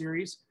lecture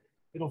series.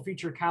 It'll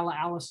feature Calla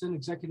Allison,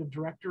 Executive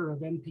Director of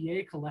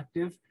NPA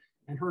Collective,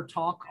 and her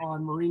talk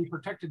on marine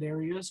protected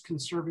areas,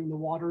 conserving the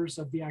waters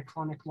of the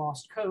iconic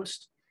Lost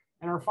Coast.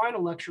 And our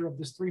final lecture of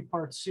this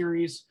 3-part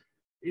series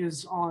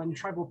is on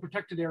tribal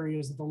protected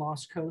areas of the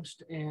Lost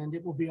Coast, and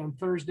it will be on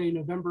Thursday,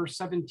 November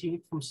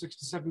 17th from 6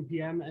 to 7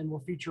 p.m. and will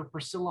feature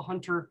Priscilla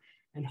Hunter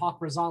and Hawk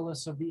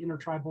Rosales of the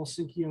Intertribal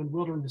Sinkyone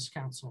Wilderness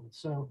Council.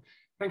 So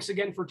thanks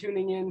again for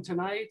tuning in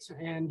tonight,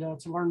 and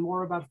to learn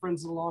more about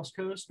Friends of the Lost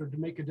Coast or to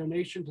make a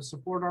donation to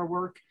support our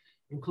work,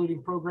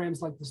 including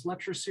programs like this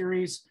lecture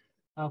series,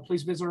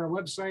 please visit our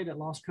website at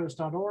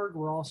lostcoast.org.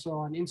 We're also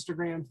on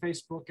Instagram,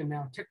 Facebook, and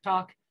now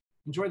TikTok.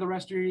 Enjoy the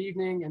rest of your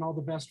evening, and all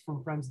the best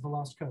from Friends of the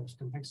Lost Coast.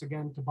 And thanks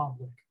again to Bob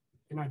Wick.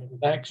 Good night, everybody.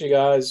 Thanks, you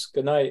guys.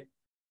 Good night.